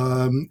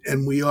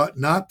 And we ought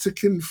not to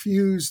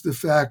confuse the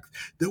fact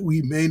that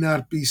we may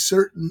not be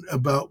certain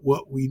about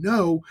what we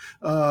know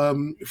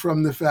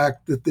from the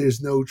fact that there's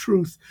no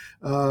truth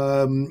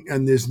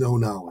and there's no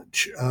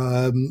knowledge.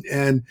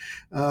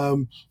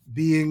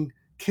 Being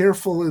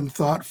careful and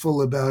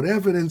thoughtful about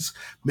evidence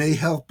may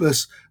help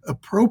us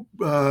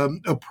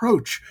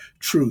approach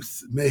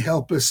truth, may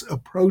help us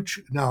approach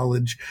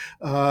knowledge,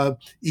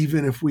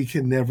 even if we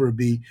can never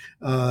be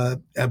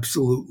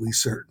absolutely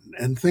certain.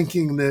 And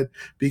thinking that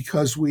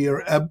because we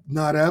are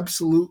not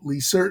absolutely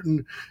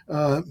certain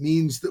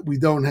means that we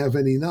don't have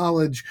any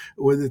knowledge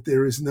or that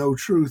there is no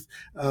truth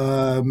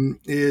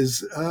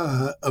is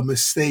a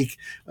mistake,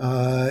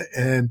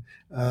 and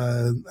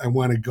I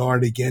want to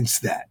guard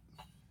against that.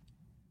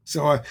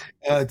 So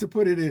to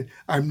put it in,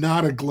 I'm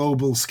not a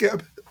global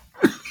skeptic.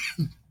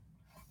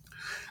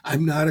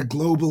 I'm not a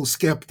global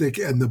skeptic,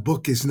 and the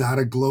book is not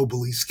a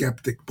globally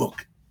skeptic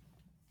book.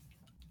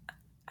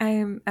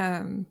 I'm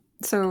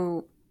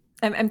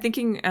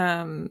thinking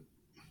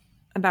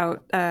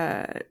about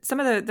some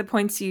of the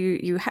points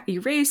you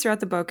raised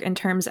throughout the book in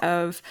terms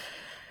of,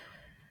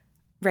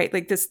 right,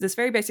 like this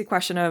very basic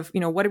question of,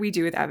 what do we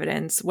do with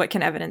evidence? What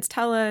can evidence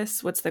tell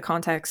us? What's the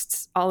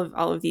context? All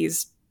of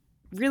these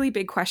really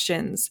big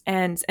questions.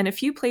 And in a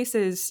few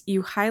places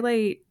you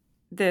highlight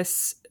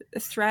this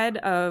thread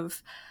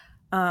of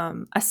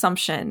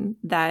assumption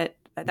that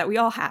we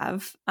all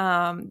have,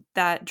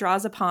 that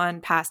draws upon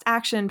past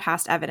action,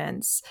 past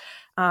evidence,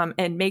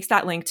 and makes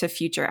that link to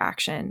future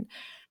action.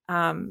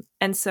 And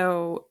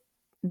so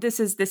this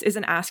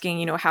isn't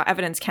asking, how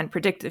evidence can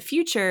predict the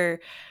future,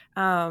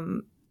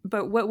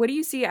 but what do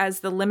you see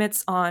as the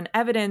limits on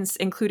evidence,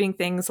 including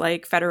things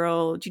like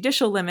federal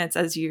judicial limits,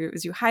 as you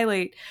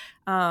highlight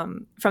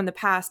from the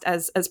past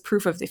as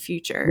proof of the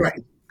future?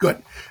 Right.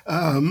 Good.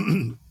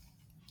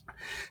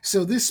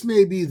 So this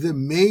may be the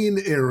main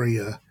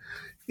area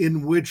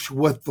in which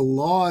what the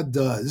law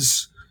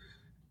does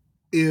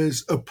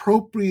is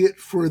appropriate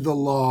for the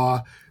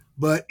law,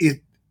 but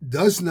it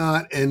does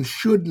not and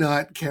should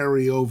not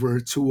carry over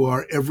to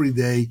our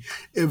everyday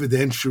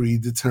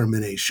evidentiary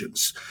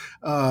determinations.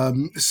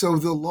 So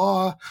the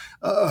law,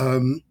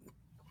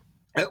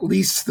 at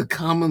least the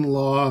common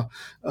law,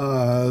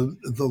 the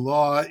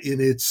law in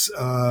its,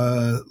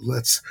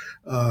 let's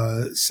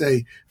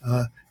say,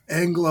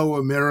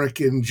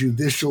 Anglo-American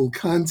judicial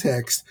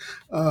context,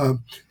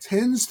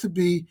 tends to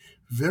be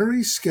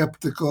very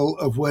skeptical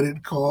of what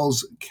it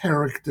calls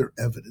character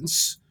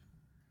evidence,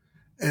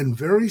 and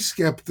very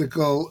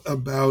skeptical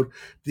about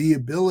the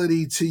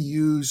ability to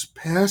use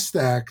past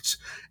acts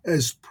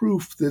as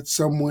proof that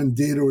someone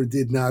did or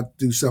did not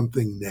do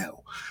something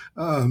now.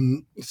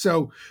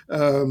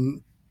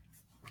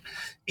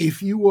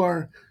 If you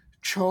are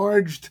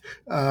charged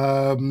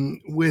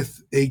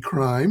with a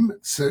crime,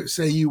 so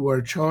say you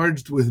are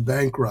charged with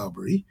bank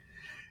robbery,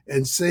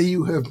 and say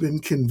you have been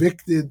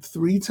convicted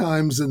 3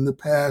 times in the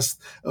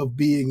past of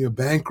being a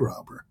bank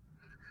robber,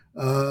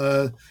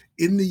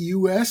 in the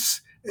U.S.,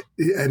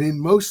 and in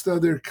most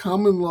other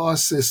common law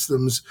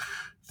systems,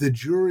 the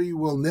jury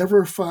will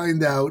never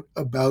find out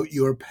about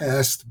your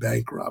past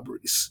bank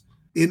robberies.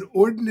 In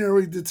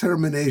ordinary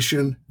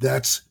determination,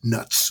 that's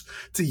nuts,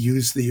 to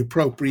use the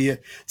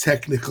appropriate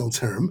technical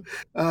term.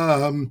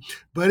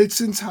 But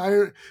it's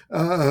entire.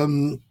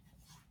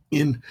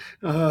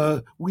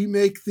 We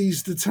make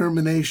these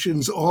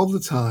determinations all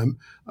the time.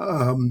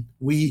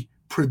 We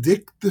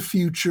predict the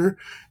future,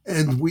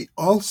 and we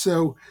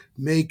also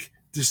make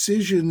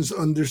decisions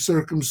under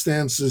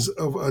circumstances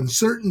of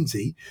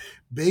uncertainty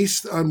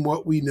based on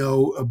what we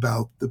know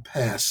about the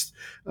past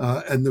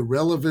and the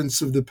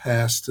relevance of the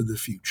past to the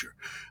future.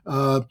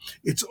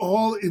 It's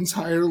all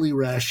entirely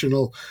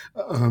rational.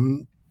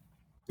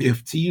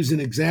 If, to use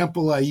an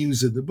example I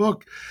use in the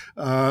book,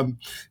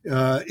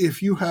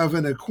 if you have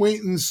an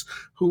acquaintance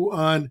who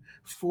on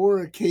 4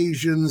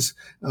 occasions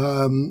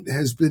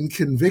has been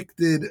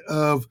convicted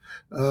of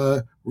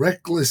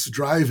reckless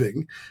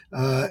driving,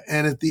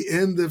 and at the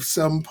end of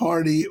some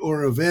party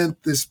or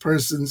event, this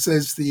person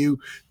says to you,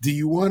 "Do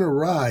you want to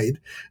ride?"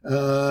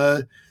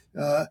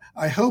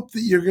 I hope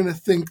that you're going to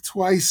think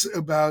twice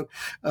about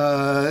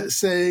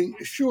saying,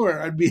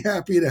 sure, I'd be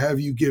happy to have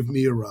you give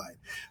me a ride.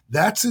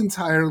 That's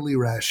entirely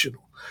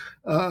rational.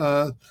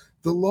 The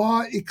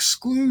law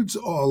excludes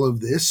all of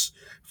this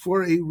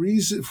for a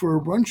reason, for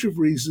a bunch of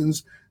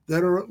reasons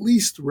that are at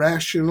least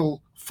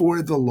rational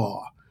for the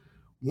law.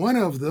 One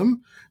of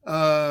them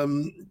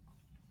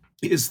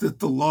is that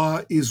the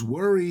law is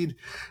worried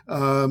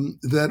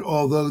that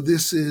although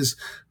this is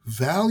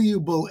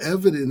valuable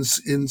evidence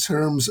in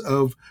terms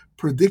of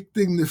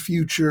predicting the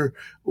future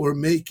or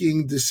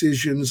making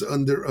decisions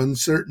under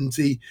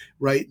uncertainty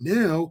right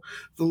now,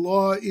 the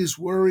law is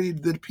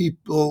worried that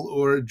people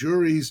or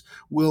juries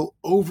will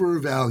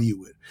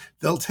overvalue it.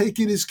 They'll take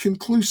it as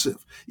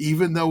conclusive,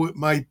 even though it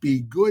might be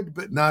good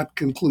but not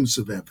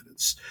conclusive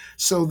evidence.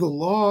 So the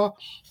law,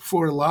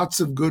 for lots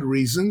of good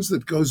reasons,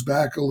 that goes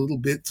back a little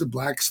bit to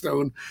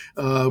Blackstone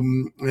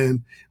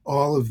and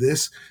all of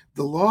this,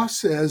 the law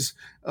says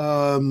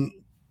it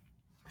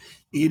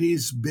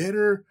is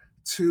better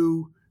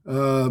to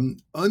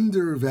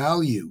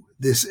undervalue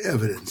this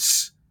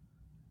evidence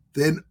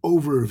than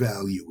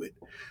overvalue it.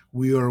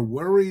 We are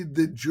worried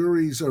that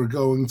juries are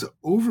going to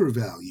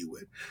overvalue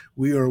it.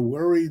 We are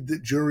worried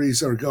that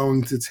juries are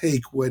going to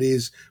take what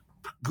is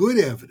good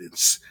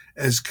evidence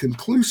as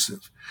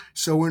conclusive.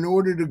 So in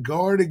order to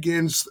guard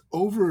against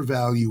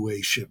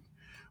overvaluation,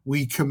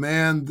 we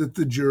command that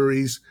the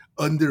juries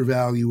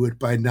undervalue it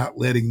by not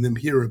letting them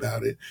hear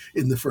about it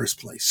in the first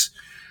place.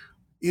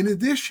 In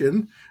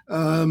addition,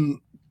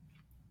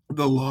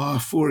 the law,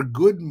 for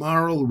good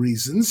moral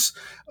reasons,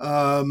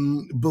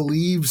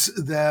 believes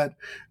that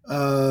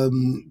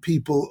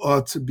people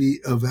ought to be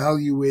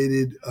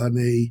evaluated on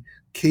a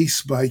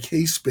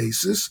case-by-case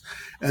basis,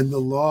 and the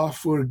law,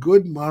 for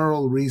good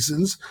moral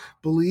reasons,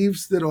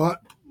 believes that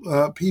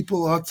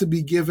people ought to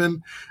be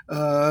given,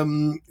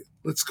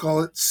 let's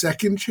call it,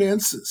 second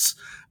chances.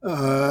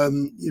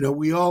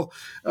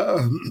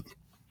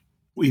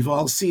 We've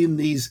all seen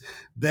these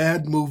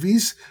bad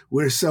movies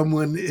where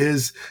someone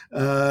is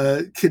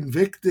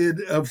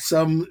convicted of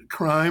some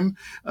crime.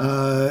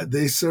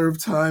 They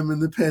serve time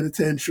in the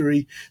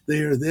penitentiary. They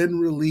are then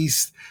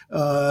released,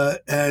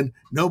 and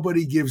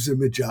nobody gives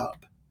him a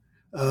job.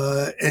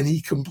 And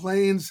he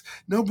complains,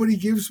 nobody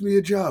gives me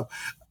a job.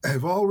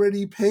 I've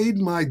already paid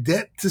my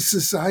debt to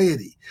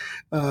society.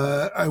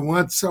 I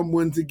want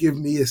someone to give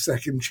me a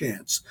second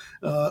chance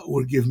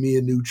or give me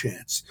a new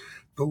chance.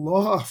 The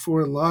law,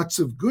 for lots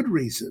of good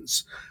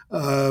reasons,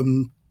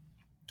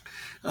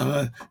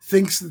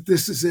 thinks that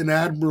this is an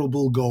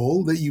admirable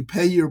goal, that you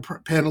pay your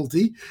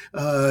penalty,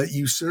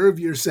 you serve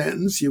your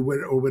sentence,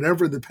 or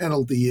whatever the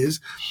penalty is,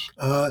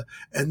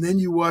 and then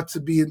you ought to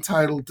be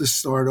entitled to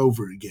start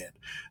over again.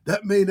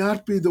 That may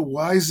not be the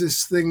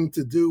wisest thing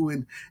to do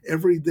in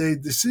everyday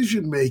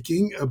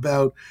decision-making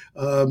about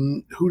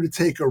who to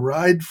take a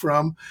ride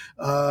from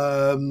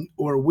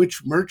or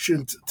which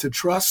merchant to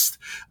trust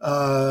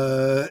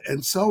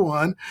and so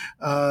on,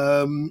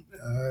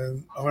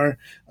 or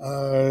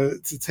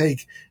to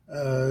take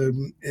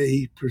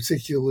a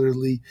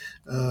particularly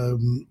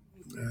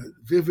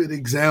vivid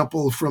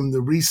example from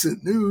the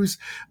recent news.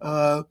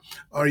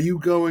 Are you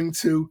going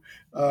to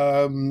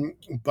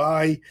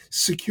buy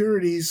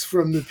securities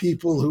from the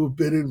people who have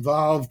been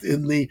involved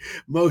in the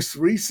most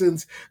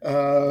recent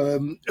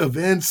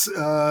events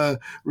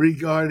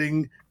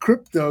regarding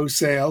crypto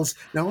sales?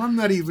 Now, I'm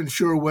not even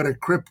sure what a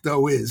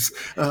crypto is.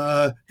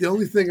 The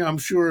only thing I'm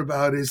sure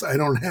about is I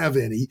don't have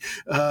any.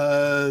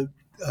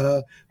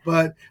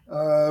 But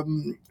are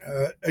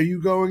you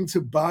going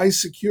to buy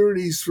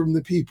securities from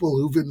the people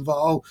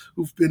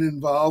who've been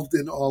involved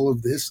in all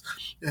of this?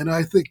 And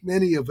I think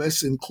many of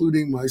us,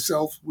 including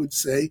myself, would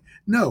say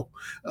no.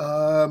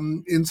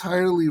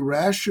 Entirely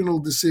rational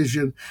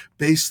decision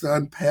based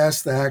on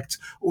past acts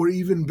or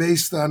even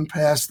based on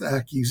past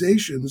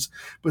accusations.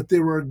 But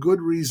there are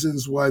good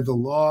reasons why the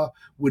law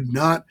would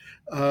not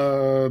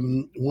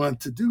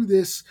want to do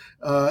this,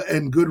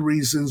 and good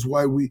reasons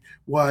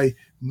why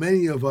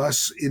many of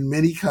us in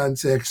many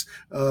contexts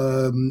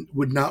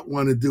would not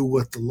want to do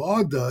what the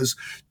law does,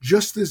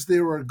 just as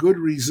there are good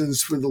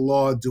reasons for the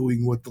law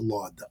doing what the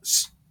law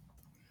does.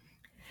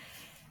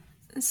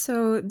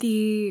 So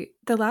the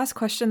last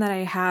question that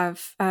I have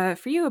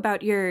for you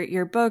about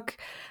your book,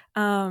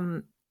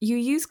 you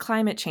use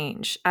climate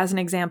change as an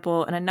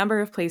example in a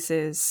number of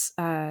places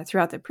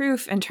throughout the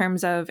proof, in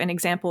terms of an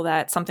example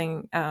that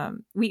something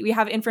we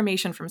have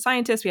information from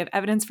scientists, we have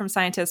evidence from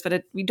scientists,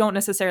 but we don't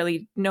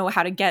necessarily know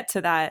how to get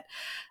to that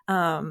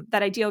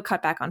ideal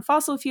cutback on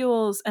fossil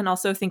fuels, and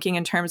also thinking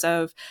in terms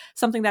of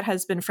something that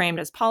has been framed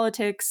as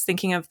politics,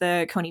 thinking of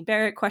the Coney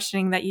Barrett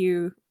questioning that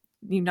you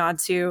nod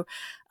to,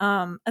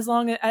 as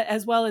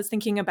well as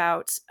thinking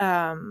about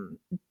an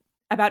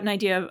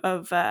idea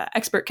of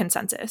expert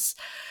consensus.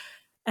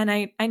 And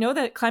I know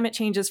that climate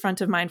change is front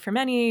of mind for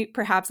many.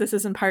 Perhaps this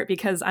is in part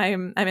because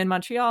I'm in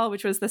Montreal,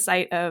 which was the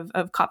site of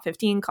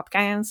COP15,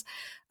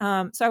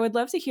 COP15. So I would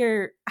love to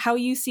hear how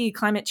you see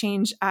climate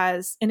change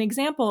as an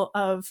example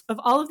of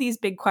all of these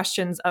big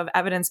questions of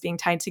evidence being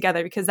tied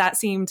together, because that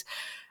seemed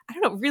I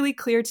don't know, really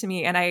clear to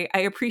me. And I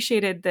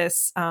appreciated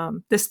this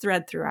this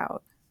thread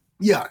throughout.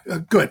 Yeah,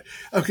 good.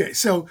 Okay,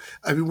 so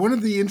I mean, one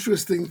of the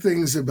interesting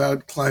things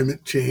about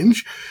climate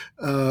change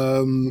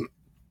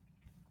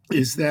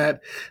is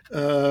that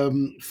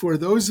for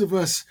those of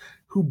us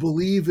who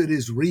believe it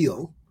is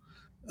real,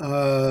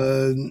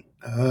 uh,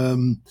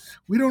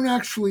 we don't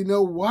actually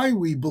know why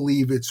we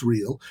believe it's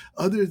real,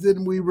 other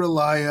than we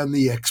rely on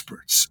the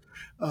experts.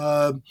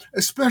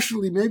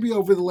 Especially maybe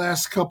over the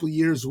last couple of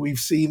years, we've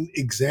seen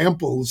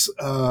examples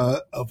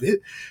of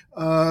it.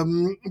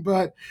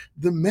 But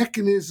the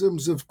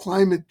mechanisms of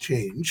climate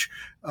change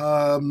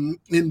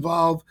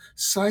involve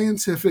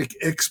scientific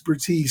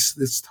expertise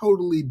that's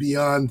totally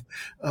beyond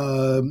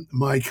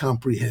my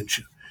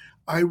comprehension.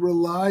 I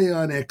rely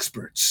on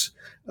experts.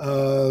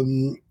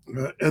 And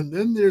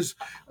then there's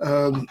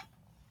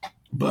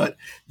but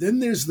then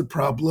there's the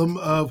problem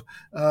of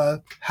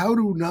how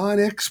do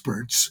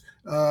non-experts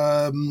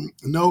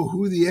know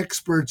who the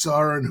experts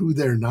are and who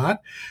they're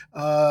not.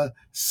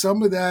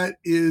 Some of that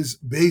is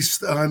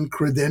based on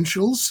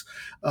credentials.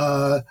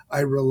 I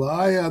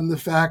rely on the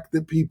fact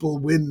that people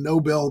win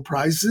Nobel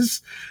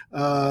Prizes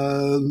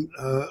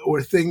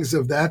or things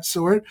of that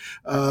sort,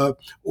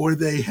 or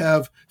they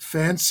have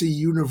fancy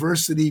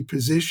university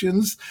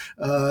positions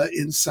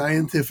in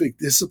scientific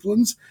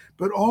disciplines.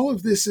 But all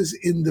of this is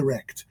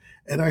indirect.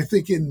 And I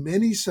think in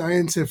many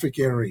scientific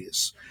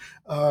areas,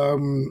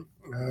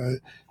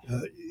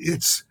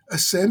 it's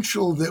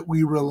essential that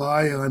we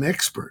rely on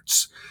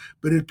experts,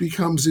 but it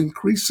becomes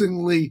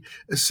increasingly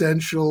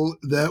essential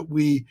that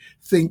we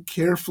think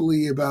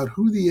carefully about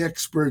who the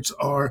experts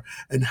are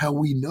and how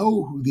we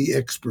know who the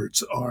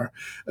experts are,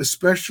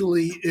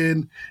 especially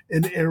in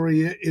an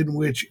area in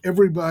which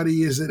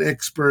everybody is an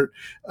expert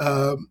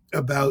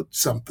about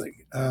something.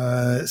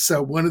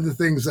 So one of the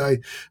things I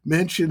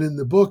mention in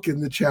the book,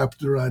 in the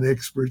chapter on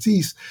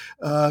expertise,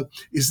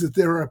 is that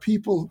there are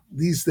people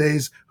these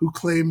days who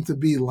claim to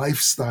be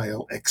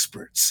lifestyle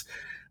experts.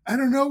 I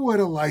don't know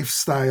what a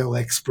lifestyle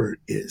expert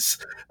is.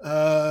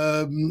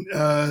 I'm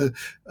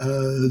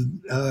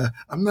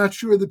not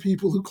sure the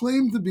people who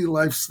claim to be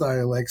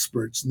lifestyle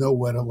experts know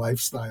what a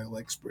lifestyle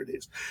expert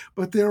is.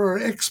 But there are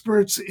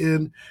experts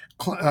in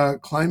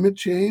climate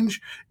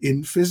change,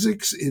 in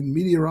physics, in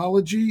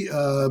meteorology,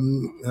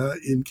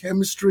 in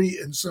chemistry,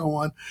 and so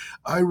on.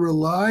 I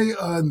rely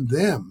on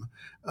them.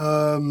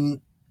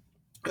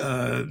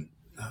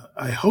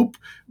 I hope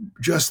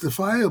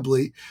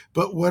justifiably,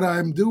 but what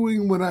I'm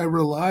doing when I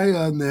rely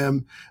on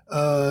them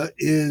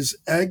is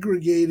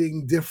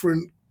aggregating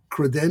different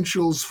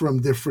credentials from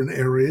different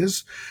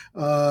areas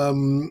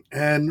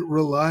and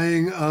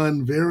relying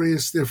on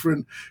various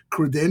different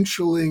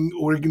credentialing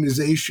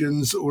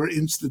organizations or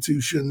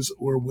institutions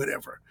or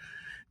whatever.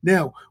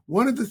 Now,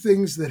 one of the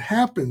things that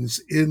happens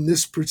in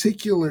this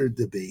particular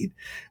debate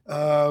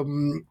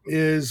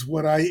is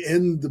what I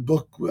end the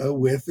book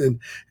with, and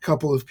a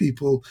couple of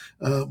people,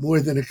 more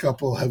than a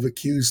couple, have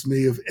accused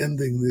me of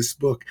ending this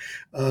book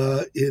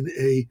on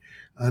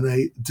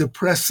a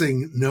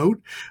depressing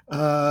note.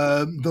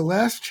 The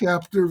last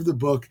chapter of the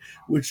book,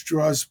 which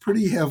draws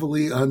pretty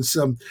heavily on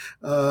some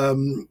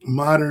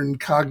modern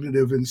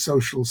cognitive and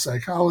social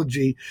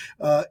psychology,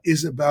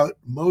 is about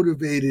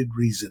motivated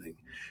reasoning.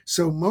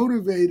 So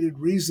motivated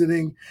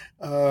reasoning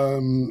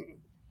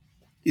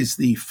is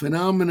the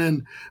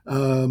phenomenon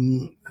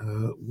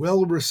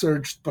well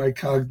researched by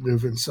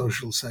cognitive and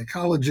social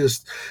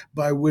psychologists,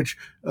 by which,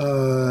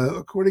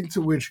 according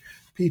to which,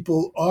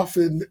 people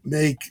often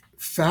make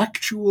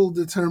factual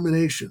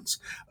determinations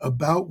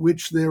about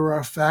which there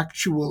are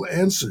factual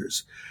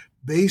answers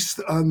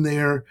based on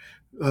their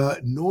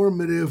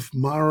normative,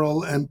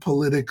 moral, and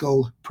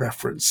political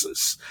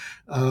preferences.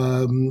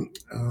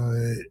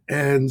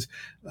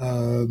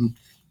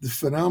 The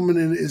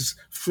phenomenon is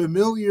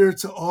familiar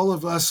to all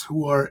of us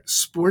who are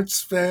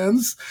sports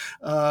fans.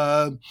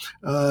 Did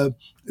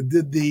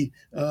the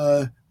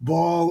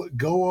ball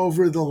go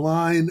over the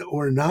line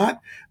or not?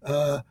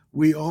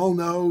 We all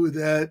know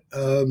that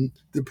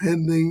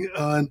depending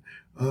on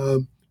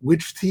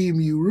which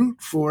team you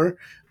root for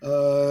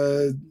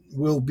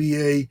will be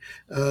a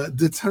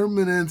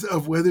determinant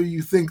of whether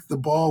you think the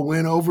ball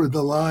went over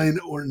the line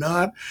or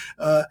not,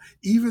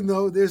 even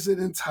though there is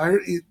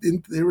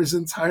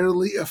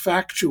entirely a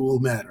factual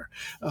matter.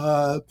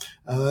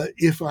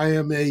 If I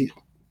am a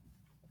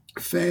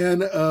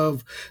fan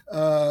of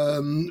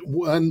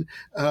one,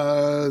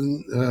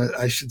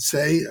 I should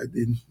say,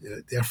 in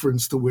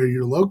deference to where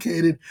you're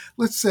located,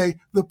 let's say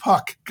the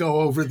puck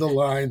go over the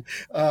line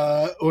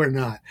or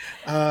not.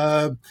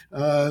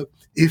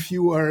 If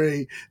you are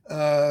a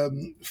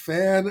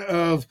fan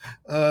of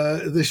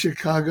the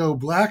Chicago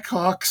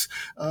Blackhawks,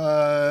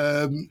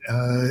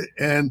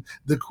 and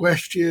the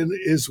question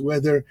is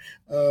whether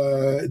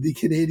the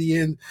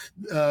Canadian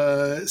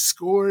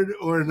scored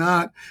or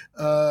not,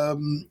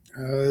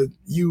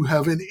 you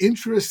have an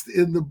interest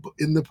in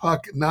the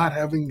puck not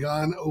having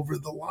gone over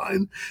the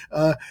line,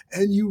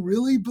 and you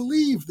really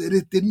believe that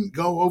it didn't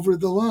go over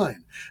the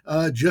line,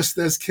 just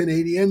as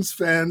Canadiens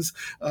fans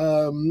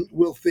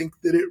will think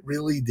that it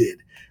really did.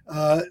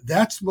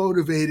 That's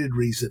motivated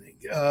reasoning.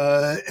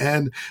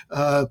 And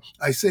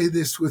I say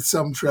this with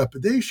some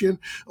trepidation,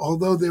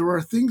 although there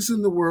are things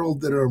in the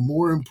world that are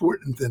more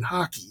important than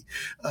hockey,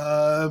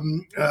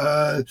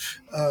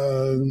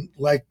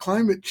 like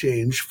climate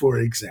change, for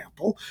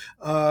example.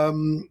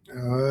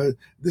 The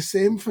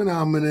same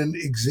phenomenon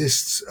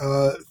exists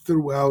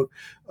throughout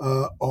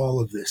all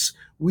of this.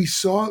 We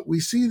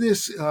see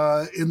this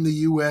in the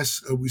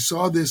U.S. We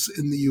saw this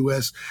in the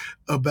U.S.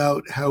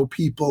 about how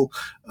people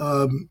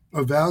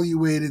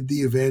evaluated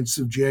the events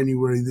of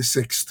January the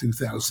 6th,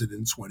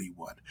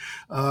 2021.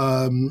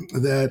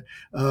 That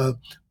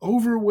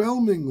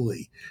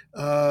overwhelmingly,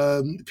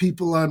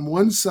 people on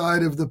one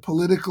side of the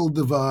political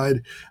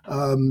divide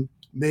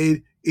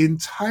made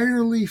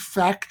entirely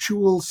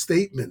factual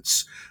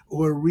statements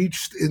or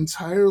reached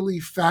entirely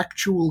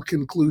factual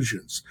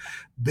conclusions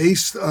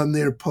based on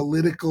their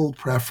political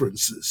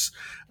preferences,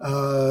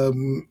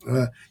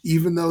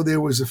 even though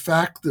there was a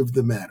fact of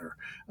the matter.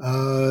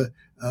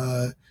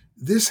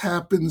 This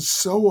happens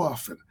so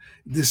often.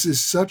 This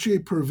is such a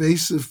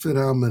pervasive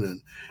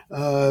phenomenon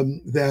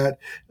that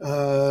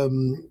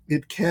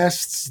it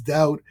casts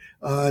doubt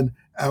on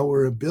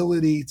our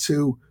ability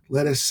to,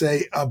 let us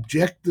say,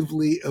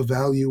 objectively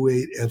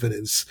evaluate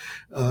evidence.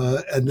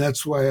 And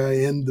that's why I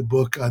end the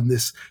book on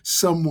this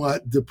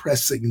somewhat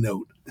depressing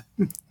note.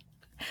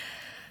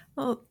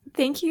 Well,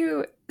 thank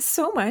you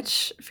so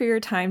much for your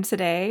time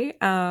today.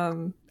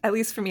 At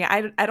least for me,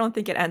 I don't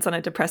think it ends on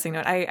a depressing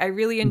note. I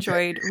really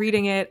enjoyed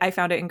reading it. I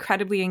found it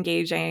incredibly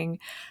engaging.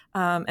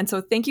 And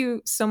so thank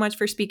you so much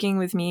for speaking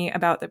with me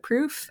about The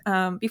Proof.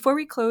 Before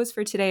we close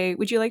for today,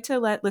 would you like to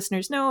let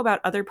listeners know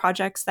about other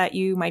projects that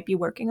you might be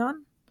working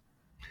on?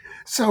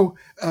 So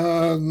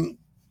I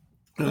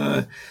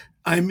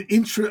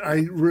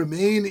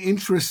remain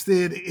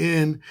interested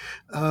in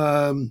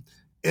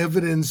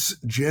evidence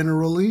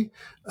generally,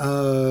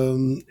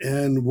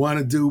 and want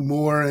to do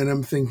more. And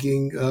I'm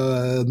thinking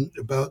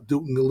about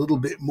doing a little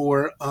bit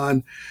more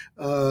on,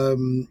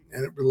 and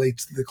it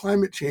relates to the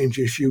climate change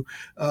issue,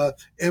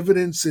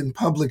 evidence in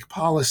public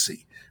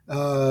policy.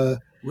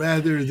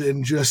 Rather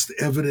than just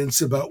evidence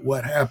about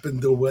what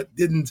happened or what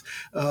didn't,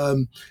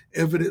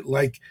 evident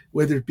like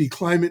whether it be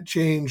climate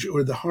change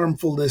or the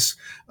harmfulness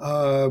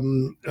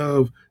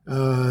of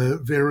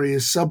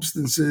various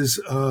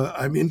substances.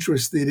 I'm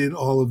interested in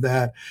all of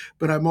that,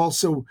 but I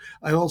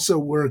also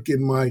work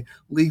in my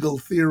legal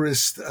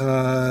theorist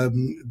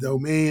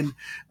domain.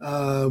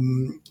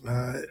 I'm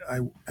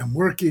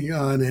working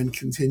on and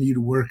continue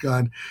to work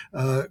on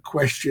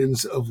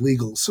questions of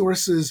legal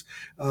sources,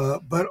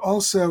 but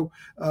also,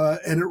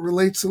 and it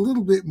relates a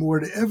little bit more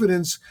to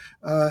evidence,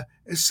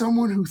 as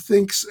someone who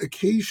thinks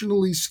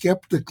occasionally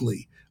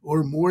skeptically,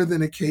 or more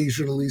than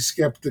occasionally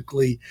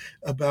skeptically,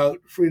 about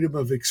freedom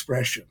of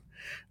expression.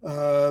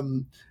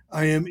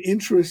 I am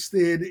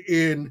interested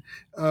in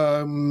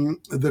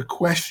the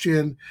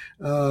question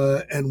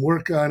and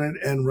work on it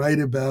and write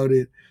about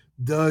it.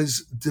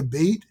 Does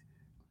debate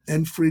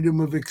and freedom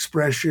of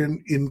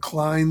expression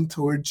incline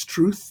towards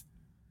truth?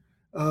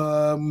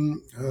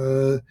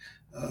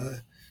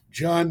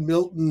 John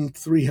Milton,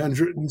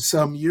 300 and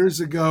some years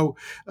ago,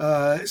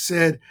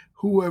 said,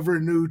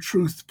 "Whoever knew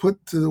truth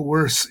put to the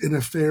worse in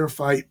a fair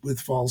fight with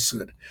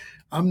falsehood."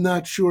 I'm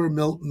not sure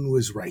Milton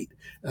was right.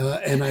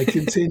 And I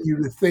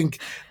continue to think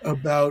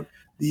about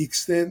the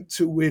extent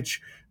to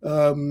which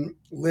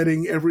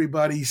letting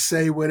everybody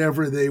say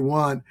whatever they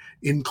want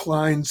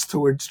inclines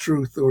towards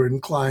truth or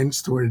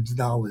inclines towards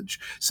knowledge.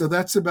 So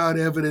that's about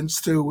evidence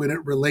too, when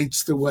it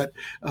relates to what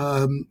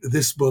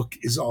this book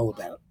is all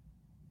about.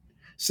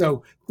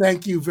 So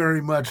thank you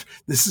very much.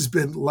 This has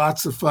been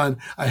lots of fun.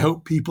 I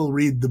hope people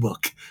read the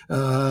book.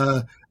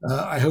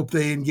 I hope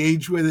they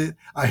engage with it.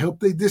 I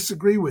hope they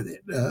disagree with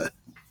it.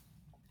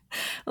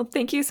 Well,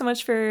 thank you so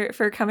much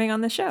for coming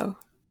on the show.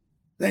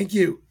 Thank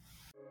you.